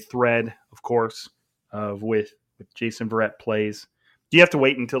Tuesday thread, of course, with Jason Verrett plays. Do you have to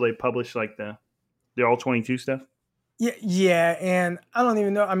wait until they publish like the all 22 stuff? Yeah, and I don't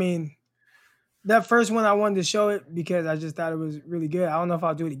even know. I mean, that first one I wanted to show it because I just thought it was really good. I don't know if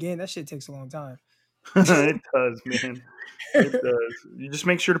I'll do it again. That shit takes a long time. It does, man. It does. You just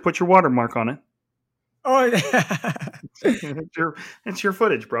make sure to put your watermark on it. Oh, yeah. It's your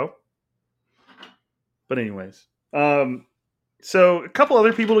footage, bro. But anyways, so a couple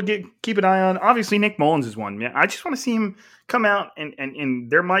other people to keep an eye on. Obviously, Nick Mullins is one. Man, I just want to see him come out, and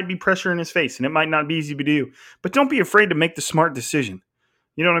there might be pressure in his face, and it might not be easy to do. But don't be afraid to make the smart decision.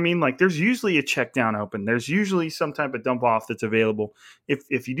 You know what I mean? Like, there's usually a check down open. There's usually some type of dump off that's available.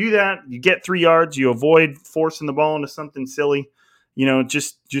 If you do that, you get 3 yards. You avoid forcing the ball into something silly.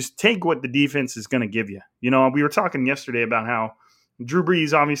 Just take what the defense is going to give you. We were talking yesterday about how Drew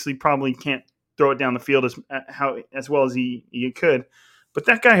Brees obviously probably can't throw it down the field as well as he could. But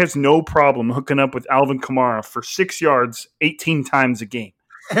that guy has no problem hooking up with Alvin Kamara for 6 yards 18 times a game.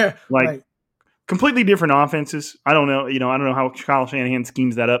 Right. Completely different offenses. I don't know. I don't know how Kyle Shanahan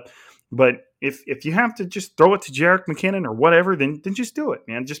schemes that up. But if you have to just throw it to Jerick McKinnon or whatever, then just do it,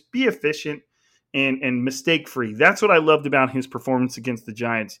 man. Just be efficient and mistake-free. That's what I loved about his performance against the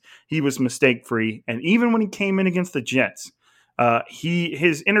Giants. He was mistake-free. And even when he came in against the Jets,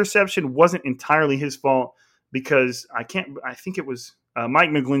 his interception wasn't entirely his fault because I think it was Mike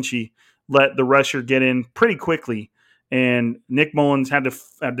McGlinchey let the rusher get in pretty quickly, and Nick Mullins had to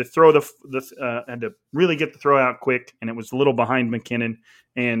throw had to really get the throw out quick, and it was a little behind McKinnon,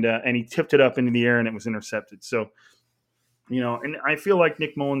 and he tipped it up into the air and it was intercepted. So, and I feel like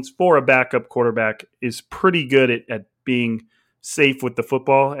Nick Mullins, for a backup quarterback, is pretty good at being safe with the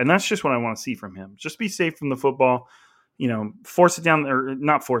football, and that's just what I want to see from him. Just be safe from the football. Force it down, or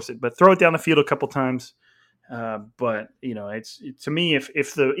not force it, but throw it down the field a couple times. But it's to me,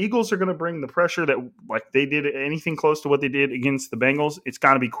 if the Eagles are going to bring the pressure that like they did anything close to what they did against the Bengals, it's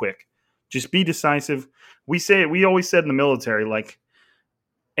got to be quick. Just be decisive. We always said in the military, like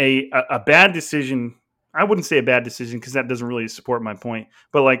a bad decision. I wouldn't say a bad decision because that doesn't really support my point.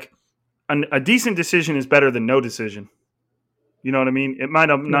 But like a decent decision is better than no decision. You know what I mean? It might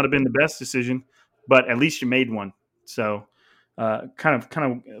have not have been the best decision, but at least you made one. So. That's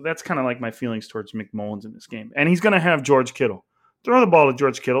kind of like my feelings towards Nick Mullins in this game. And he's going to have George Kittle. Throw the ball to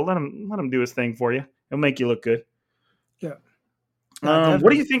George Kittle. Let him do his thing for you. It'll make you look good. Yeah. What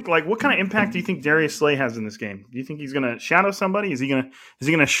do you think? Like, what kind of impact do you think Darius Slay has in this game? Do you think he's going to shadow somebody? Is he going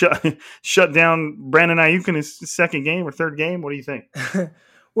to shut down Brandon Ayuk in his second game or third game? What do you think?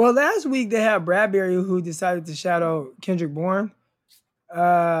 Well, last week they had Bradbury who decided to shadow Kendrick Bourne.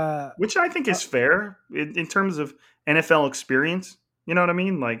 Which I think is fair in terms of NFL experience. You know what I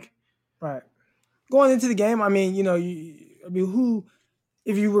mean? Like, right. Going into the game, I mean, who,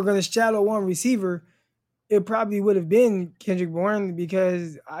 if you were going to shadow one receiver, it probably would have been Kendrick Bourne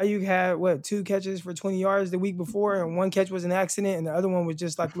because Ayuk had 2 catches for 20 yards the week before, and one catch was an accident, and the other one was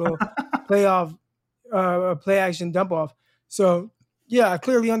just like a little play action dump off. So yeah, I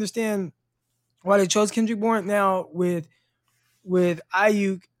clearly understand why they chose Kendrick Bourne. Now with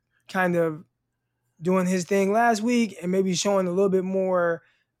Ayuk kind of doing his thing last week and maybe showing a little bit more,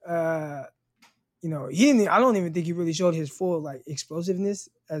 I don't even think he really showed his full like explosiveness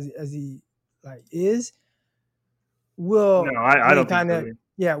as he like is. I don't think so.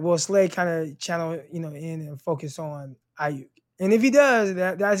 Yeah, will Slay kind of channel, in and focus on Ayuk? And if he does,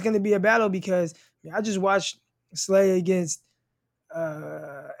 that's going to be a battle because I just watched Slay against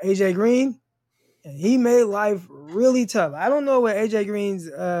AJ Green, and he made life really tough. I don't know what AJ Green's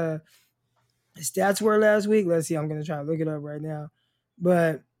stats were last week. Let's see. I'm going to try to look it up right now.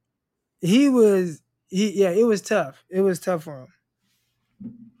 But it was tough. It was tough for him.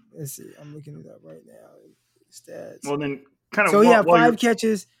 Let's see. I'm looking it up right now. Stats. Well, then kind of. So he had 5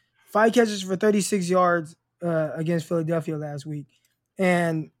 catches for 36 yards against Philadelphia last week.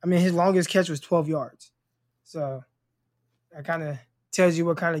 And, his longest catch was 12 yards. So that kind of tells you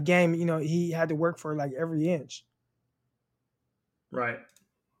what kind of game, he had to work for like every inch. Right.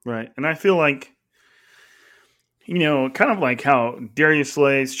 And I feel like, kind of like how Darius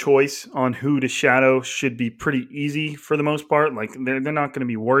Slay's choice on who to shadow should be pretty easy for the most part. Like they're not going to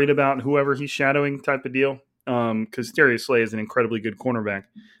be worried about whoever he's shadowing type of deal. Because Darius Slay is an incredibly good cornerback.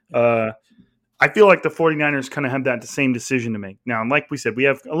 I feel like the 49ers kind of have that same decision to make. Now, like we said, we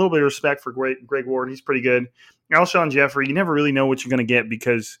have a little bit of respect for Greg Ward. He's pretty good. Alshon Jeffrey, you never really know what you're going to get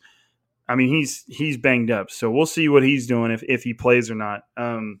because, he's banged up. So we'll see what he's doing if he plays or not.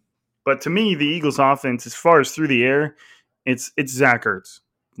 But to me, the Eagles' offense, as far as through the air, it's Zach Ertz.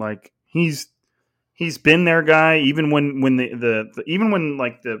 Like he's been their guy even when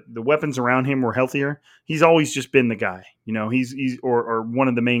the weapons around him were healthier. He's always just been the guy. He's one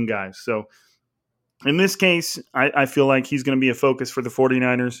of the main guys. So in this case, I feel like he's going to be a focus for the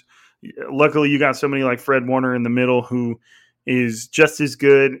 49ers. Luckily, you got somebody like Fred Warner in the middle who is just as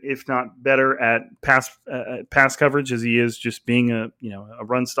good, if not better, at pass coverage as he is just being a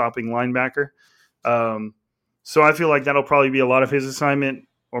run stopping linebacker. So I feel like that'll probably be a lot of his assignment.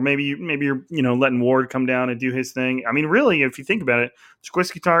 Or maybe you're letting Ward come down and do his thing. Really, if you think about it,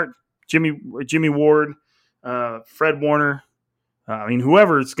 Jaquiski Tartt, Jimmy Ward, Fred Warner.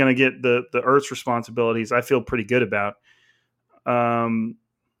 Whoever's going to get the Ertz responsibilities, I feel pretty good about.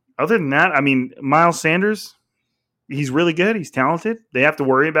 Other than that, Miles Sanders, he's really good. He's talented. They have to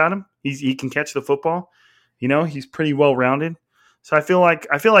worry about him. He can catch the football. He's pretty well rounded. So I feel like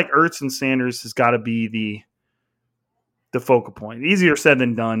Ertz and Sanders has got to be the focal point. Easier said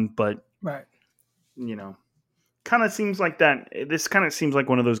than done, but right. Kind of seems like that. This kind of seems like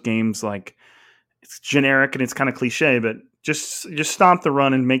one of those games. Like it's generic and it's kind of cliche, but just stomp the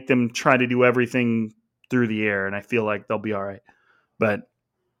run and make them try to do everything through the air, and I feel like they'll be all right. But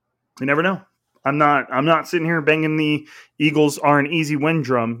you never know. I'm not sitting here banging the Eagles are an easy win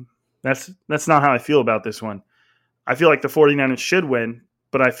drum. That's not how I feel about this one. I feel like the 49ers should win,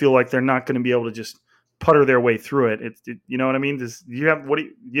 but I feel like they're not going to be able to just putter their way through it. You know what I mean? Do you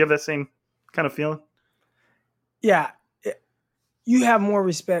have that same kind of feeling? Yeah. You have more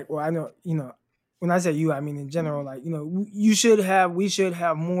respect. Well, I know, when I say you, I mean in general, like, we should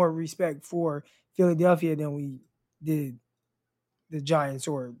have more respect for Philadelphia than we did the Giants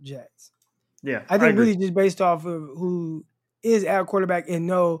or Jets. Yeah. I think really just based off of who is at quarterback and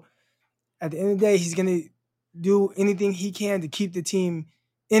know at the end of the day, he's going to do anything he can to keep the team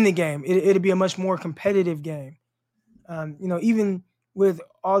in the game. It'll be a much more competitive game. Even with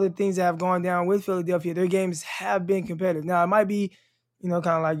all the things that have gone down with Philadelphia, their games have been competitive. Now, it might be, kind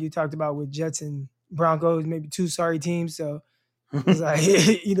of like you talked about with Jets and Broncos, maybe 2 sorry teams. So it's like,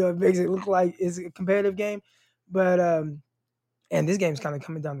 it makes it look like it's a competitive game. But, and this game's kind of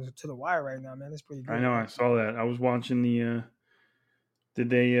coming down to the wire right now, man. It's pretty good. I know. I saw that. I was watching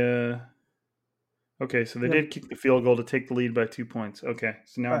okay, so they did kick the field goal to take the lead by 2 points. Okay,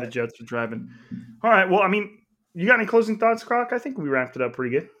 so now the Jets are driving. All right, well, you got any closing thoughts, Croc? I think we wrapped it up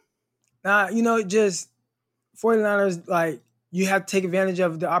pretty good. Just 49ers, like, you have to take advantage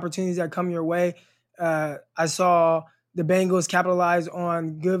of the opportunities that come your way. I saw the Bengals capitalize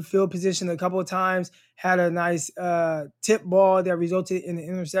on good field position a couple of times, had a nice tip ball that resulted in an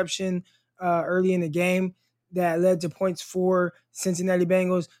interception early in the game that led to points for Cincinnati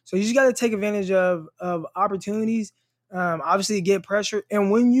Bengals. So you just got to take advantage of opportunities, obviously get pressure. And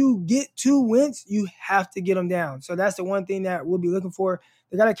when you get 2 wins, you have to get them down. So that's the one thing that we'll be looking for.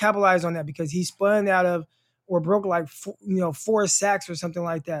 They got to capitalize on that because he spun out of or broke like 4 sacks or something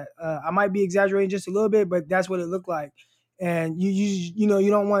like that. I might be exaggerating just a little bit, but that's what it looked like. And you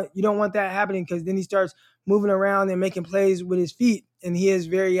don't want that happening because then he starts moving around and making plays with his feet, and he is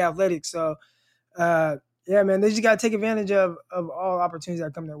very athletic. So, yeah, man, they just got to take advantage of all opportunities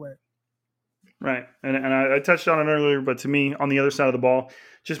that come their way. Right. And I touched on it earlier, but to me, on the other side of the ball,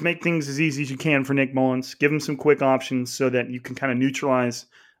 just make things as easy as you can for Nick Mullins. Give him some quick options so that you can kind of neutralize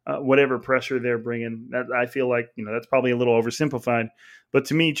whatever pressure they're bringing. That I feel like, that's probably a little oversimplified. But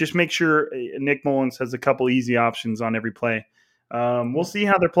to me, just make sure Nick Mullins has a couple easy options on every play. We'll see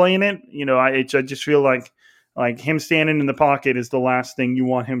how they're playing it. I just feel like him standing in the pocket is the last thing you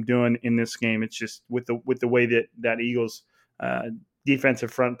want him doing in this game. It's just with the way that Eagles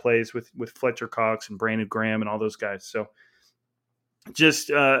defensive front plays with Fletcher Cox and Brandon Graham and all those guys. So just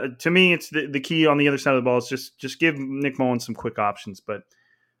to me, it's the key on the other side of the ball is just give Nick Mullins some quick options. But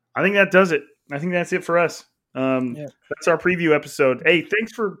I think that does it. I think that's it for us. That's our preview episode. Hey,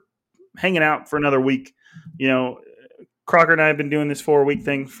 thanks for hanging out for another week. Crocker and I have been doing this 4-week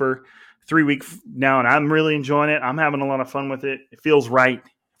thing for 3 weeks now, and I'm really enjoying it. I'm having a lot of fun with it. It feels right.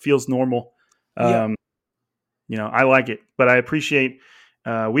 It feels normal. I like it, but I appreciate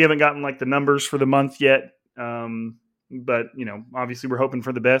we haven't gotten like the numbers for the month yet. But obviously we're hoping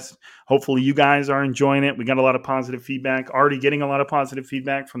for the best. Hopefully you guys are enjoying it. We got a lot of positive feedback, already getting a lot of positive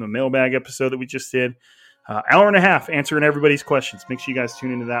feedback from the mailbag episode that we just did. Hour and a half answering everybody's questions. Make sure you guys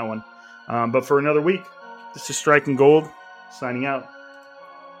tune into that one. But for another week, this is Striking Gold signing out.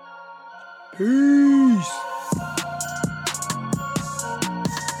 Peace.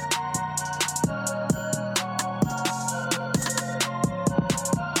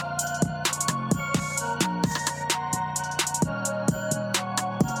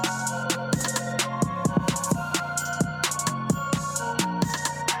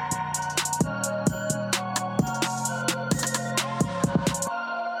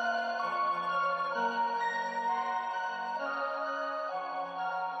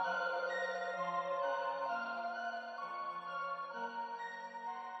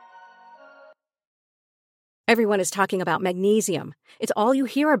 Everyone is talking about magnesium. It's all you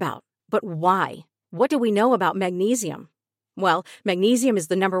hear about. But why? What do we know about magnesium? Well, magnesium is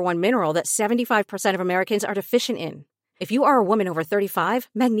the number one mineral that 75% of Americans are deficient in. If you are a woman over 35,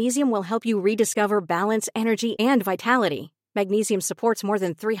 magnesium will help you rediscover balance, energy, and vitality. Magnesium supports more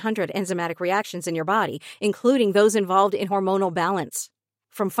than 300 enzymatic reactions in your body, including those involved in hormonal balance.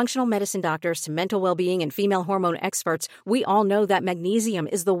 From functional medicine doctors to mental well-being and female hormone experts, we all know that magnesium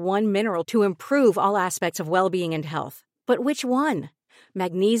is the one mineral to improve all aspects of well-being and health. But which one?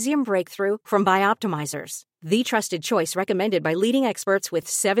 Magnesium Breakthrough from Bioptimizers, the trusted choice recommended by leading experts with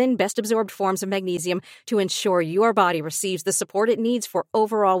 7 best-absorbed forms of magnesium to ensure your body receives the support it needs for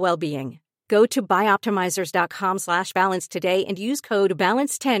overall well-being. Go to bioptimizers.com/balance today and use code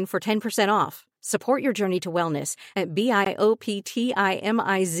BALANCE10 for 10% off. Support your journey to wellness at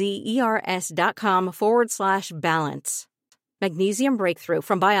bioptimizers.com/balance. Magnesium Breakthrough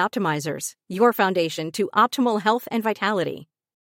from Bioptimizers, your foundation to optimal health and vitality.